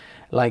 any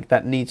like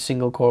that needs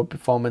single core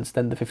performance,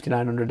 then the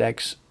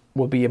 5900X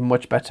will be a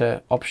much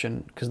better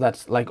option, because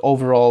that's like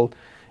overall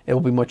it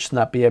will be much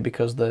snappier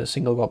because the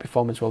single core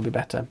performance will be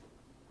better.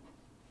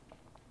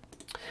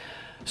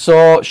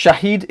 So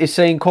Shahid is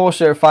saying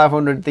Corsair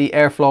 500, the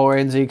Airflow or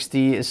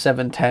NZXT is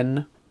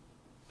 710.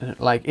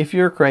 Like if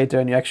you're a creator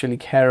and you actually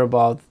care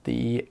about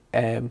the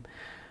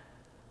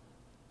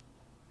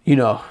you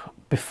know,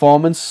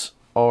 performance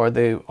or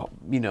the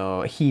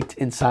heat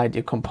inside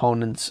your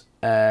components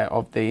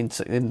of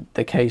in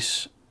the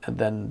case, and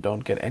then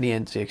don't get any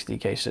NZXT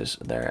cases.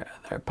 They're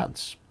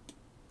pants.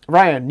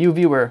 Ryan, new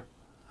viewer.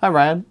 Hi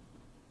Ryan.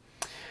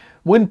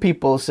 Wind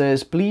People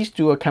says, please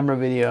do a camera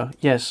video.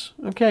 Yes,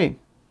 okay.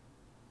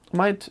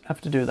 Might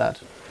have to do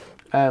that.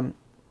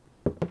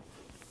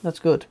 That's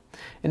good.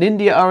 In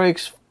India,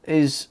 RX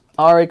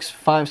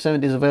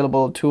 570 is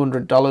available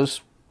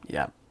 $200.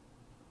 Yeah,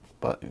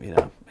 but you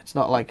know, it's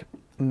not like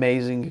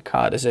amazing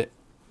card, is it?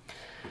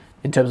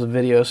 In terms of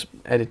videos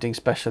editing,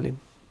 especially.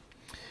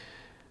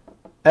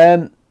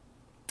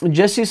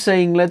 Jesse's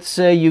saying, let's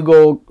say you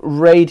go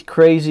raid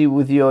crazy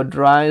with your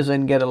drives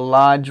and get a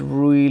large,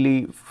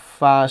 really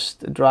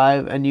fast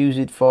drive and use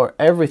it for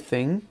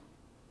everything.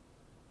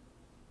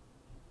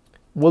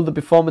 Will the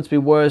performance be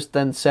worse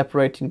than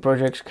separating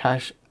projects,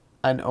 cache,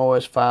 and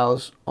OS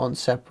files on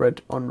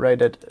separate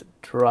unrated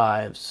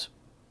drives?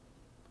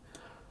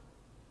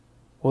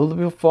 Will the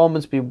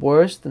performance be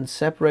worse than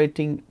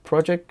separating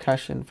project,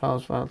 cache, and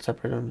files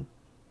separate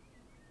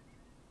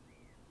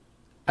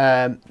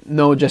on?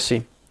 No,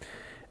 Jesse.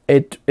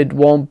 It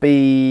won't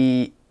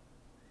be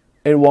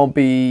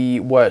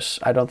worse,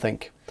 I don't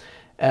think.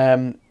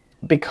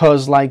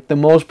 Because like the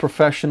most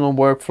professional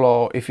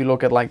workflow, if you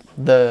look at like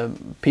the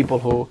people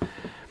who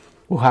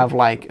have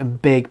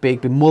like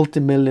big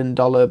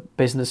multi-million-dollar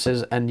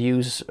businesses and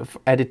use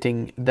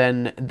editing,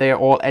 then they're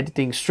all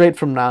editing straight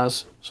from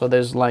NAS. So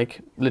there's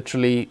like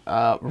literally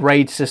a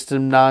RAID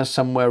system NAS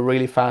somewhere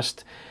really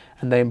fast,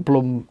 and then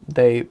boom,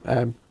 they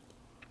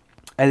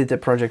edit the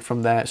project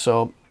from there.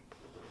 So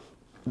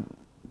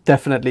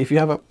definitely, if you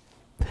have a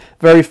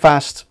very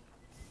fast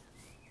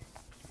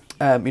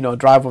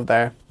drive over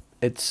there,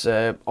 it's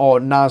or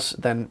NAS,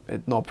 then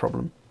no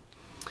problem.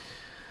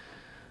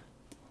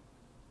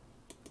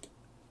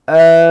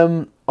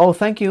 Oh,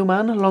 thank you,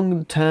 man.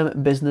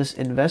 Long-term business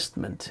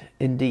investment,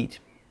 indeed.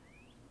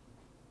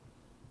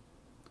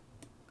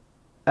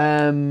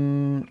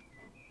 BK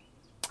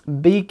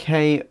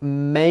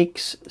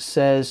Makes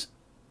says,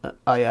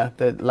 oh yeah,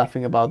 they're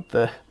laughing about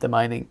the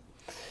mining.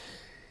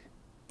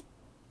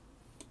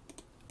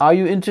 Are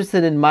you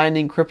interested in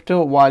mining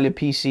crypto while your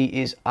PC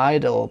is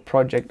idle?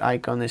 Project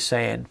Icon is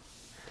saying.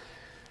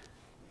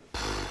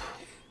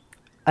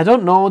 I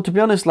don't know, to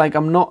be honest. Like,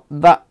 I'm not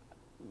that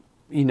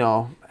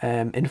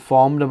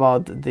informed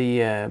about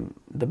the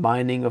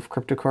mining of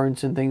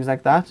cryptocurrency and things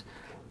like that.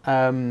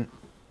 I'm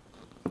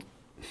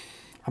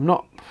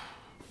not,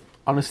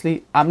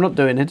 honestly, I'm not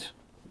doing it,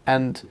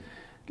 and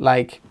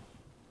like,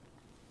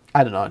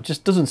 I don't know, it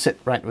just doesn't sit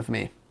right with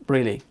me,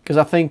 really, because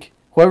I think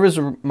whoever's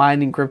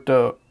mining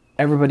crypto,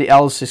 everybody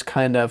else is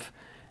kind of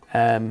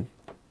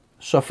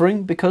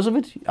suffering because of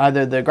it.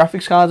 Either the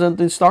graphics cards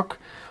aren't in stock,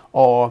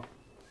 or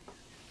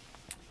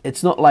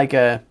it's not like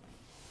a,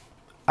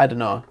 I don't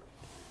know,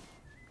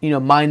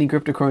 mining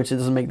cryptocurrency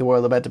doesn't make the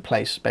world a better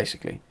place,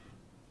 basically.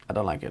 I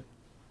don't like it.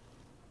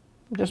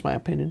 Just my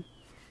opinion.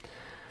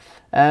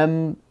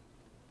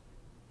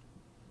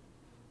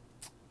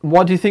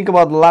 What do you think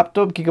about the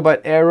laptop?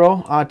 Gigabyte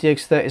Aero,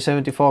 RTX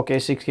 3070 4K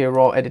 6K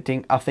RAW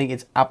editing. I think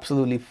it's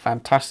absolutely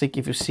fantastic.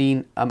 If you've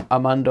seen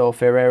Armando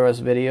Ferreira's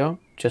video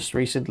just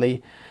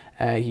recently,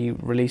 he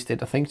released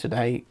it, I think,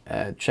 today.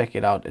 Check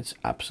it out. It's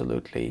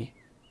absolutely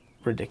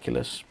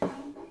ridiculous.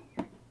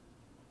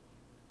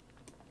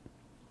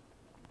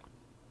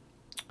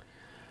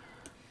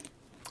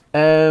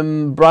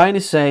 Brian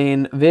is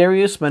saying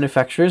various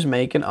manufacturers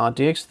make an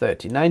RTX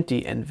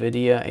 3090,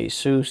 Nvidia,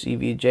 Asus,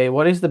 EVJ.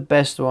 What is the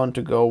best one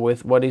to go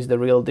with? What is the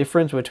real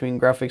difference between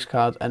graphics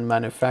cards and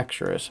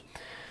manufacturers?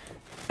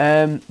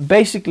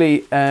 Basically,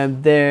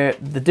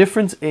 the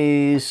difference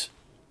is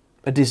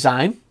a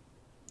design,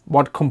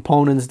 what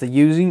components they're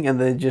using,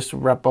 and they just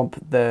wrap up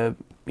the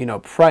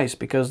price,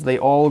 because they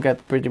all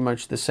get pretty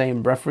much the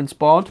same reference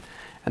board,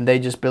 and they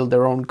just build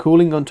their own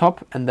cooling on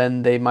top, and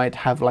then they might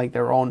have like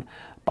their own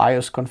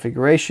BIOS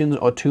configurations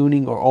or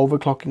tuning or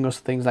overclocking or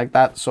things like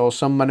that. So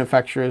some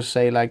manufacturers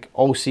say like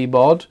OC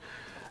board,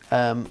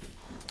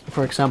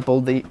 for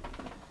example, look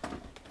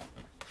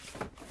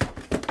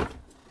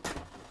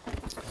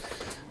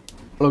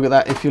at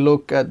that. If you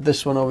look at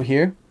this one over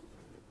here,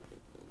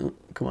 oh,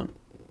 come on,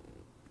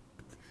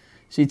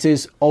 see it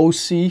says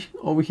OC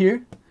over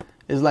here.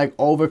 Is like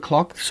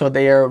overclocked, so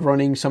they are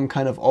running some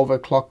kind of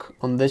overclock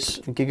on this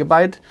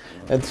gigabyte,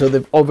 and so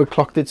they've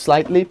overclocked it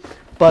slightly.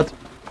 But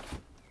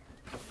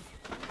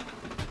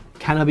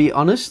can I be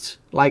honest,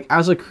 like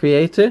as a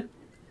creator,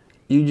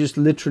 you just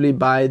literally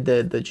buy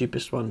the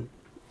cheapest one.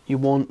 You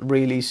won't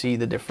really see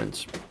the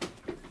difference.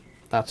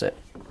 That's it.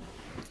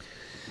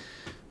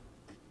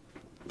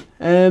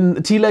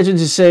 T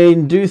Legends is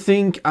saying, do you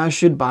think I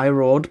should buy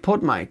Rode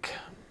pod mic?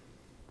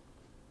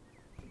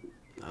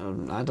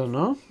 I don't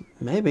know,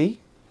 maybe.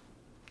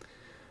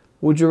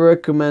 Would you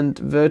recommend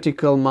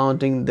vertical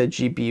mounting the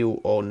GPU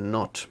or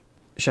not?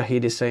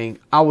 Shahid is saying,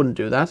 I wouldn't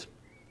do that,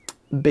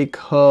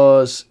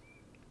 because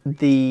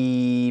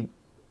you're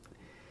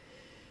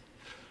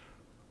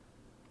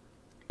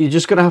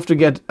just gonna have to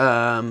get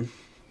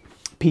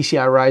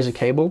PCI riser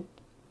cable,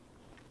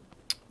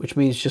 which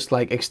means just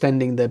like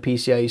extending the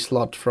PCIe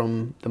slot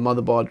from the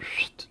motherboard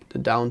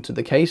down to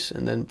the case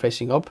and then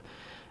facing up.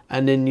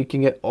 And then you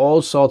can get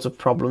all sorts of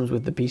problems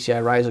with the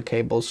PCI riser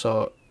cable.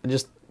 So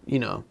just, I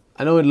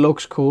know it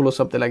looks cool or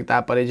something like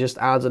that, but it just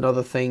adds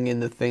another thing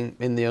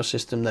in your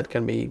system that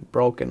can be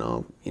broken,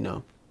 or,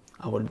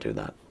 I wouldn't do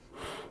that.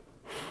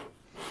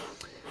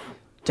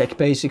 Tech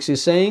Basics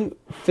is saying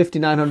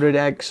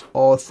 5900X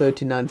or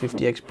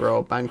 3950X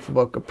Pro, bang for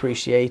buck,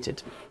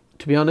 appreciated.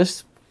 To be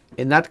honest,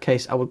 in that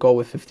case, I would go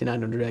with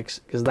 5900X,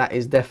 because that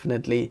is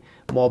definitely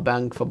more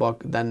bang for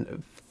buck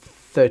than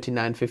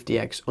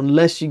 3950X.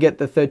 Unless you get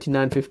the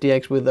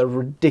 3950X with a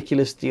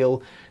ridiculous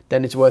deal,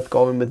 then it's worth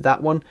going with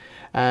that one.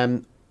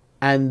 And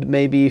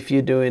maybe if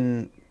you're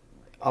doing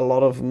a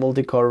lot of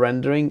multi-core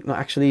rendering, no,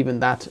 actually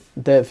even that,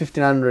 the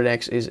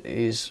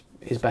 5900X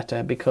is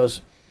better,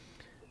 because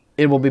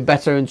it will be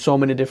better in so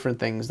many different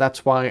things.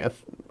 That's why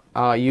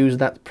I use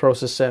that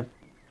processor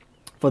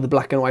for the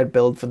black and white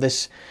build for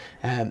this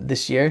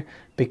this year,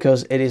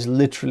 because it is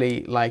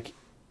literally like,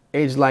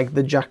 it's like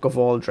the jack of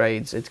all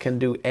trades. It can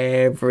do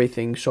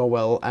everything so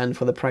well, and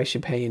for the price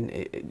you're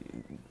paying,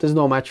 there's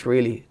no match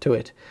really to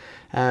it.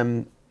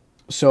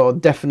 So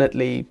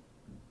definitely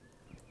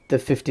the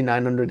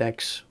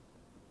 5900X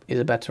is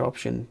a better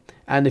option.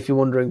 And if you're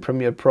wondering,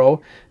 Premiere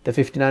Pro, the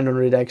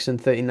 5900X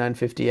and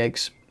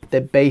 3950X, they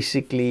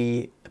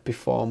basically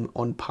perform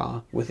on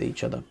par with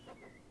each other.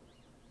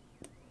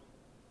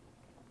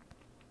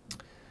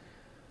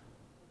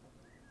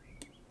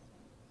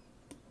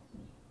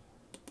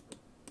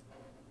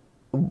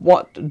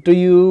 What do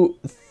you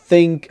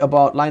think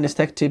about Linus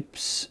Tech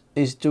Tips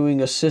is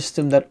doing a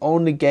system that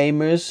only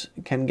gamers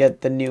can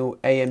get the new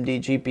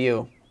AMD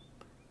GPU?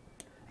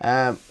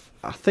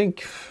 I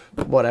think,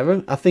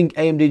 whatever. I think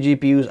AMD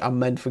GPUs are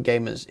meant for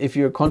gamers. If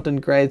you're a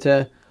content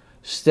creator,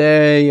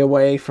 stay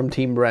away from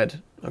Team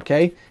Red,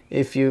 okay?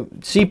 If you,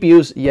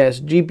 CPUs, yes.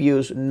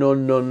 GPUs, no,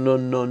 no, no,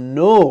 no,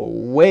 no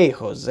way,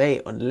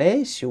 Jose,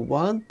 unless you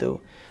want to.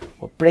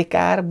 We'll break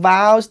our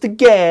vows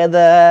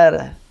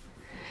together.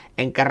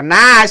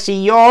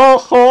 Encarnación.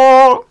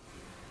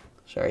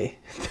 Sorry,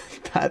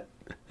 that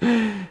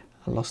I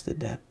lost it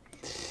there.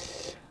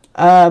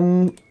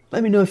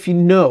 Let me know if you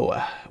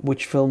know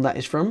which film that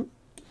is from.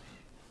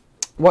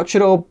 What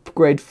should I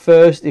upgrade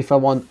first if I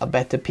want a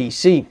better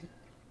PC?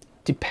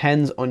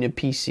 Depends on your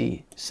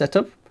PC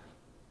setup.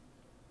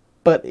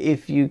 But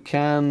if you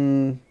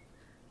can,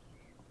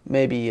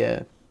 maybe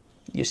your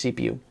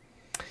CPU.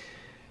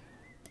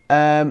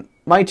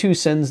 My 2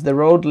 cents, the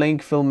Rode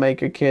Link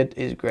Filmmaker Kit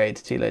is great,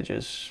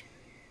 T-Ledgers.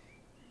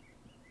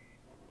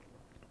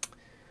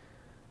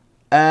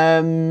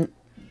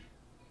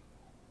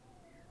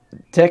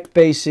 Tech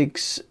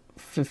Basics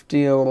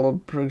 50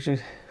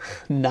 project.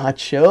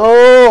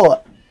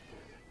 Nacho!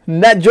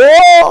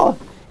 Nacho!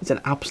 It's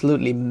an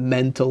absolutely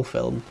mental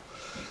film.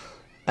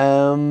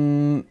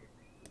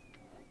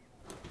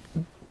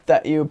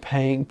 That you're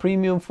paying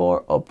premium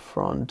for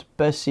upfront.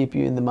 Best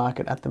CPU in the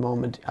market at the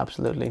moment,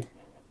 absolutely.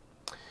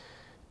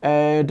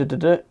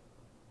 Tech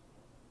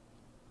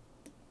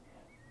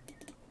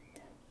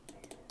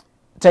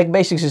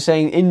Basics is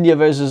saying India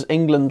versus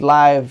England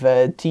live.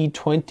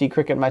 T20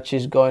 cricket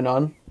matches going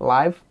on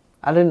live.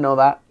 I didn't know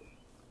that.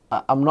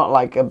 I'm not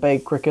like a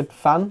big cricket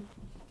fan.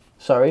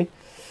 Sorry.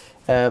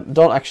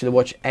 Don't actually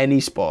watch any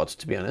sports,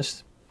 to be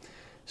honest.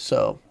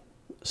 So,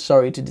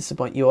 sorry to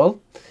disappoint you all.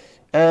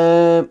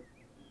 Then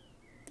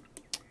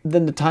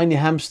the tiny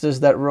hamsters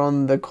that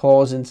run the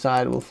cores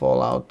inside will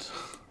fall out.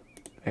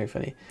 Very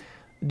funny.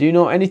 Do you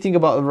know anything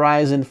about the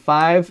Ryzen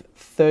 5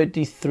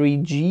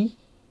 33G?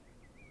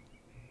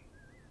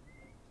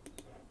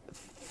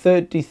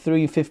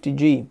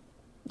 3350G.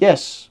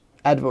 Yes,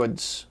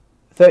 Edwards.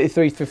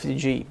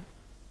 3350G.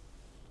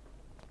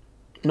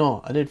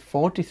 No, I did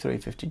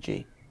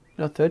 4350G.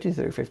 No,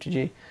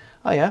 3350G.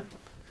 Oh yeah.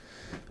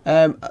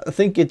 I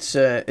think it's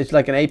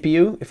like an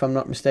APU, if I'm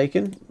not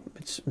mistaken.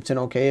 It's an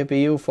okay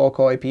APU,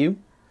 4-core APU.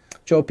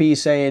 Joe P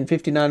is saying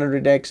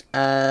 5900X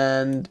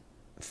and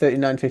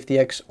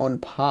 3950X on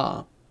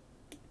par.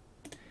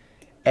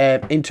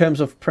 In terms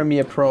of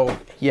Premiere Pro,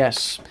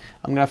 yes.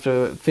 I'm gonna have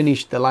to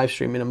finish the live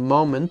stream in a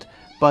moment,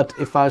 but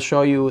if I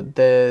show you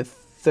the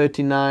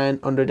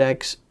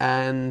 3900X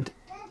and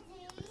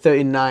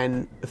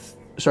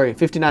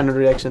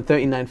 5900X and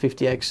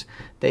 3950X,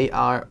 they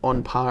are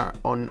on par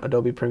on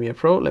Adobe Premiere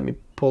Pro. Let me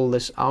pull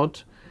this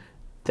out,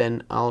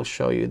 then I'll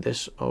show you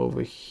this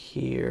over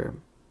here.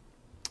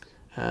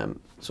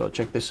 So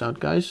check this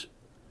out, guys.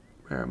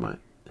 Where am I?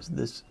 Is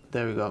this?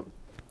 There we go.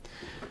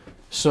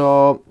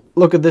 So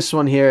look at this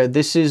one here.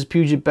 This is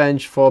Puget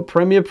Bench for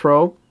Premiere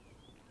Pro.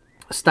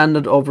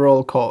 Standard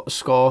overall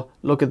score.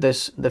 Look at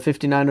this, the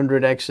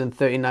 5900X and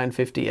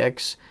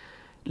 3950X.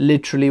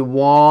 Literally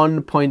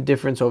 1 point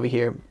difference over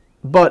here.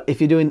 But if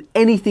you're doing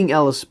anything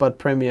else but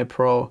Premiere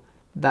Pro,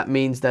 that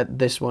means that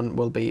this one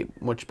will be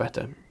much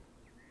better.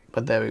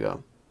 But there we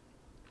go.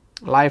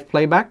 Live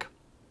playback.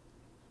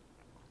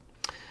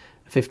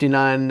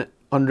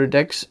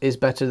 5900X is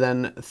better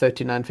than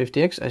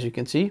 3950X, as you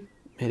can see.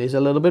 It is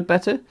a little bit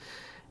better.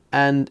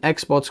 And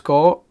export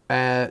score,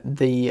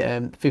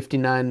 the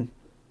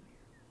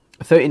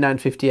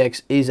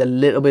 3950X is a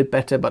little bit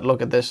better, but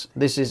look at this.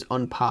 This is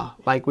on par.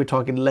 Like, we're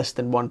talking less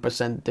than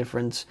 1%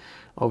 difference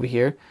over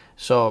here.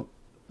 So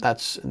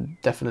that's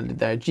definitely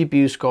there.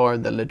 GPU score,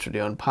 they're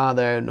literally on par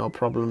there. No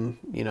problem,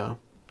 you know,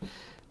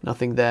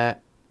 nothing there.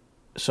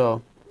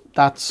 So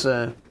that's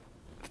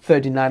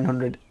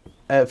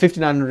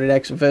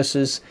 5900X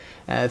versus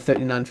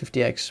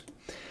 3950X.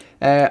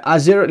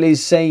 Azir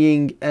is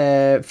saying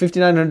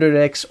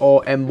 5900X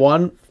or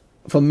M1.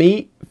 For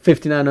me,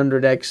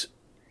 5900X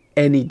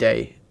any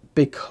day,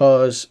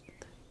 because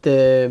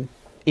even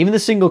the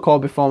single core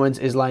performance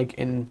is like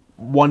in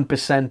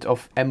 1%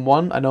 of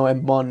M1. I know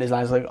M1 is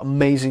like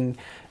amazing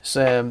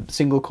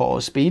single core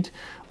speed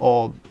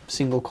or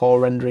single core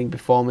rendering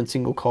performance,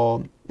 single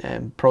core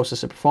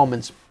processor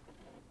performance,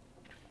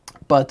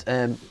 but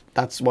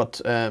that's what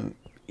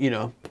you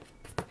know,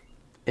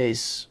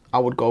 is I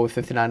would go with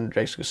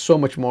 5900X because so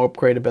much more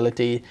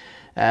upgradability.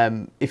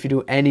 If you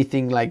do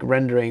anything like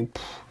rendering,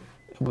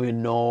 it would be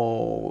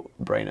no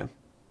brainer.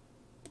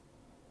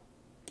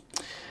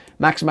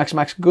 Max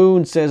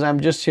Goon says,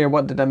 I'm just here,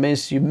 what did I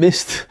miss? You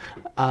missed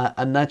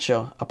a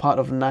Nacho, a part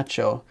of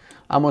Nacho.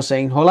 Amo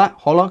saying, hola,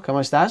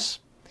 ¿cómo estás?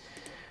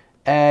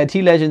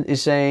 T-Legend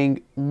is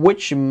saying,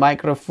 which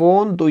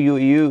microphone do you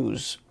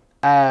use?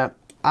 I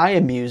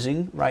am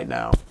using, right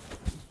now,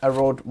 a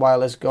Rode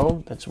Wireless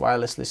Go. That's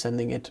wirelessly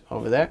sending it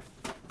over there.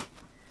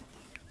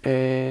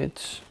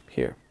 It's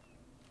here.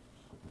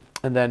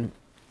 And then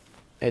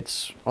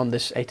it's on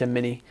this ATEM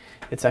Mini.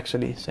 It's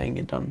actually saying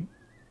it done.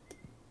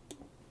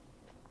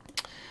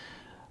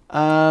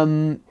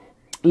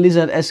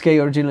 Lizard SK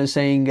originally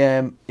saying,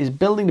 is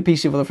building the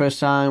PC for the first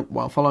time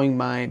while following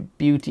my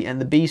Beauty and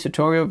the Beast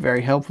tutorial.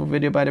 Very helpful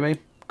video, by the way.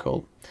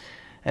 Cool.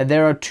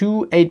 There are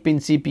two 8-pin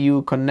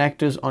CPU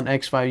connectors on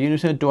X5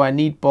 unit. Do I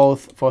need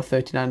both for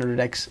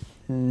 3900X?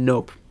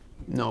 Nope.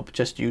 Nope,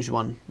 just use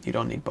one. You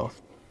don't need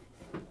both.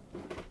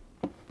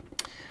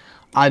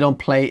 I don't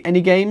play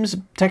any games,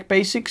 Tech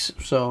Basics,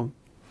 so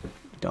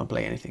don't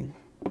play anything.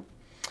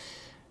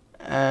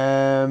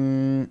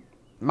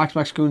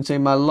 Max Goon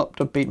saying, my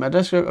laptop beat my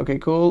desktop. Okay,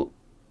 cool.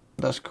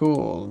 That's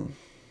cool.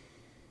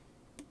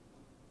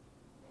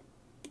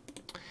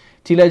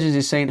 T-Legends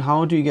is saying,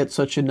 how do you get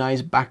such a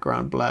nice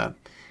background blur?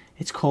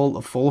 It's called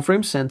a full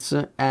frame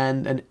sensor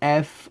and an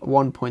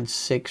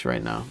f1.6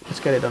 right now. Let's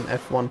get it on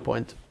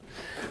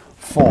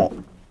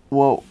f1.4.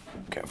 Whoa,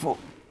 careful.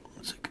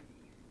 1 sec.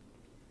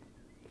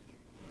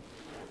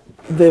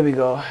 There we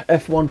go,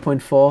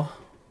 f1.4.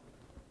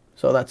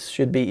 So that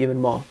should be even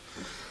more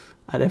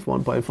at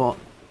f1.4.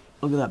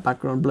 Look at that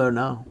background blur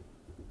now.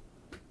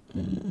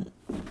 There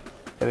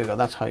we go,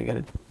 that's how you get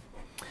it.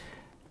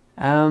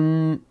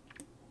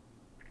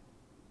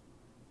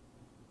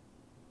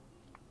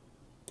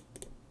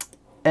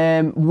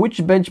 Which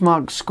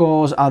benchmark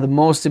scores are the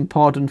most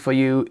important for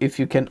you if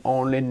you can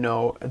only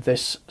know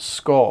this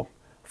score?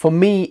 For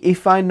me,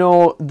 if I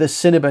know the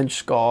Cinebench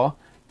score,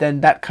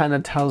 then that kind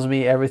of tells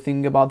me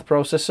everything about the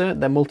processor,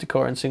 the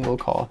multi-core and single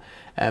core.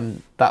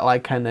 That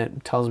like kind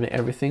of tells me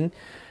everything.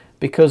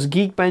 Because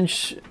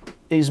Geekbench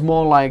is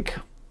more like,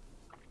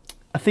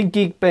 I think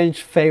Geekbench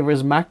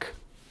favors Mac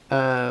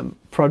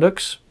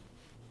products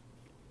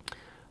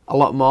a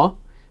lot more.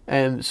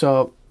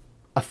 So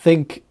I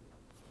think,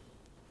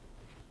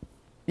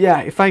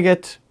 yeah, if I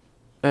get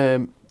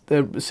the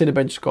the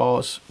Cinebench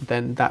scores,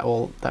 then that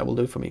will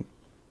do for me.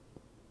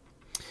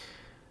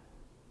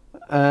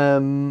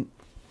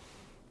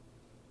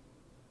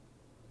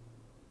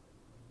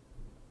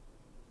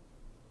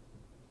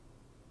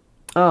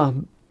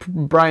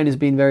 Brian has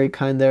been very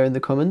kind there in the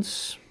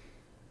comments.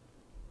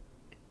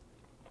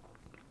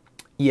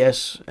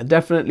 Yes,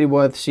 definitely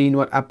worth seeing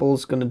what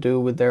Apple's going to do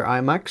with their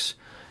iMacs,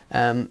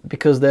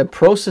 because their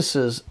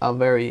processors are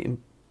very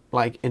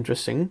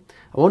interesting.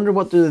 I wonder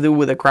what do they do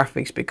with the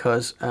graphics,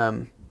 because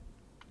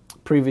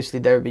previously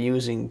they've been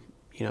using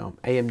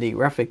AMD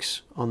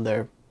graphics on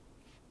their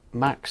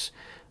Macs,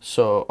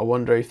 so I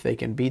wonder if they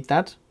can beat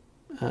that.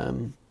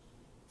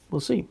 We'll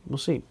see.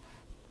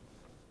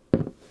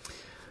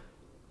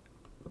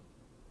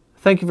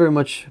 Thank you very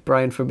much,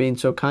 Brian, for being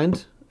so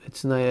kind.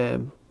 It's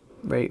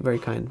very, very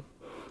kind.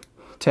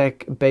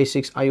 Tech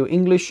Basics, are you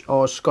English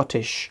or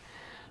Scottish?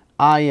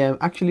 I am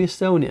actually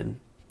Estonian.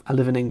 I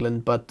live in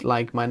England, but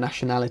like my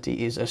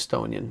nationality is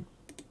Estonian.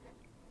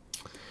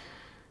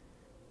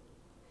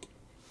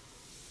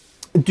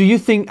 Do you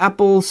think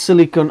Apple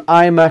Silicon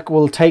iMac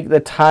will take the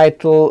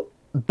title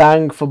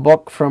bang for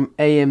buck from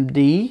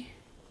AMD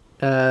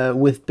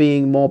with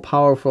being more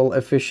powerful,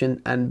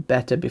 efficient and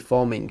better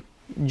performing?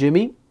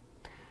 Jimmy?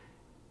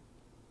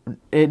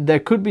 There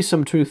could be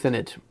some truth in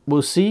it.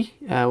 We'll see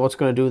what's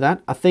going to do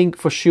that. I think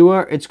for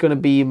sure it's going to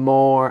be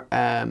more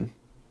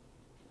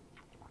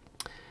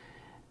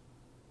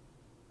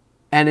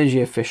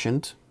energy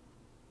efficient,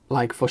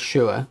 like for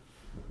sure.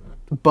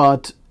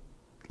 But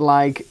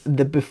like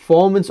the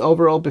performance,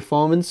 overall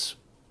performance,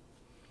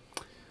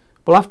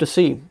 we'll have to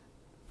see.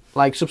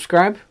 Like,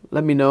 subscribe,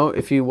 let me know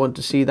if you want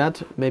to see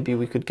that. Maybe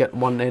we could get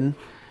one in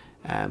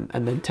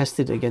and then test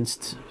it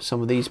against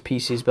some of these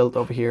PCs built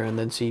over here and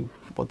then see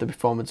what the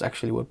performance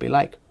actually would be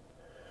like.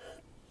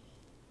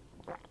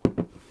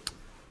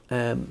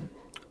 Amor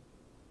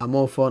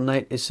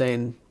Fortnite is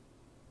saying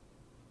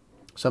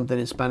something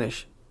in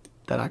Spanish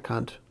that I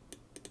can't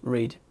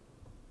read.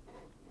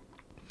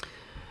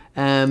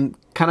 Can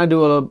I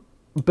do a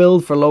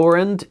build for lower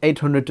end,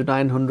 800 to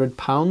 900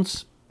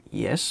 pounds?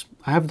 Yes,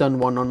 I have done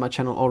one on my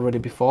channel already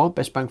before,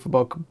 Best Bang for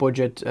Buck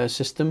budget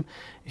system.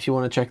 If you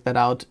want to check that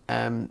out,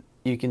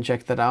 you can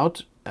check that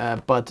out.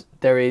 But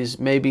there is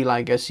maybe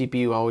like a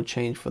CPU I would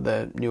change for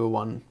the newer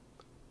one,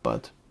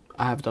 but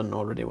I have done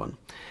already one.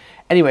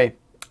 Anyway,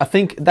 I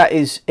think that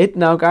is it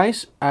now,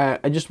 guys.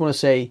 I just want to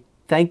say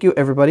thank you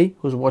everybody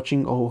who's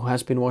watching or who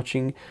has been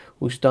watching,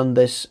 who's done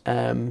this.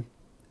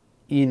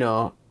 You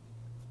know,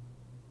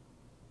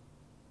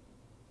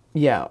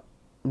 yeah,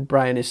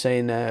 Brian is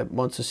saying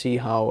wants to see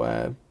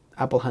how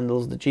Apple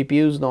handles the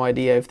GPUs. No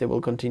idea if they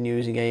will continue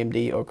using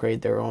AMD or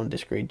create their own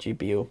discrete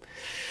GPU.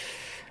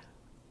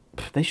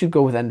 They should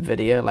go with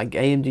NVIDIA. Like,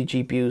 AMD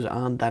GPUs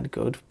aren't that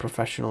good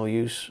professional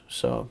use,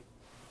 so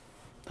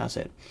that's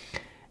it.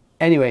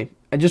 Anyway,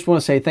 I just want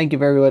to say thank you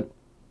very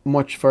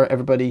much for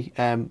everybody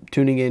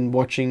tuning in,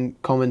 watching,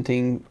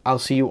 commenting. I'll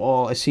see you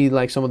all. I see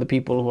like some of the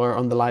people who are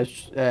on the live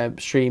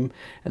stream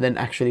and then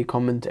actually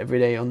comment every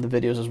day on the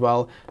videos as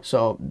well.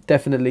 So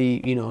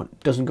definitely, you know,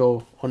 doesn't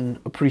go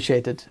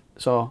unappreciated.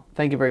 So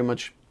thank you very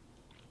much.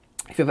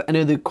 If you have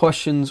any other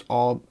questions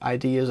or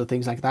ideas or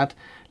things like that,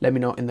 let me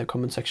know in the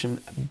comment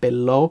section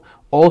below.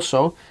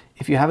 Also,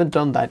 if you haven't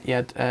done that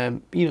yet,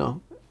 you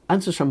know,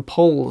 answer some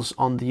polls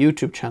on the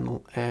YouTube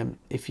channel.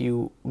 If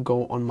you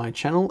go on my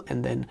channel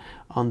and then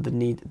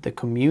underneath the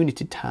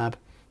community tab,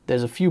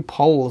 there's a few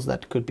polls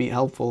that could be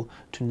helpful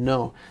to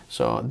know.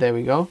 So there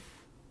we go.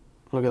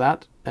 Look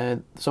at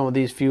that. Some of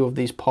these few of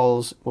these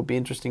polls will be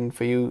interesting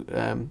for you.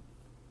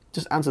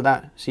 Just answer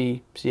that.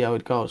 See how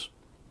it goes.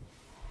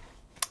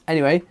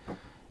 Anyway,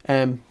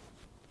 you're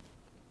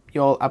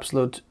all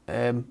absolute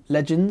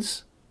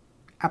legends.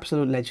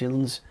 Absolute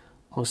legends.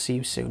 I'll see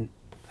you soon.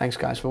 Thanks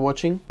guys for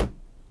watching.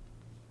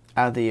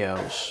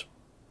 Adios.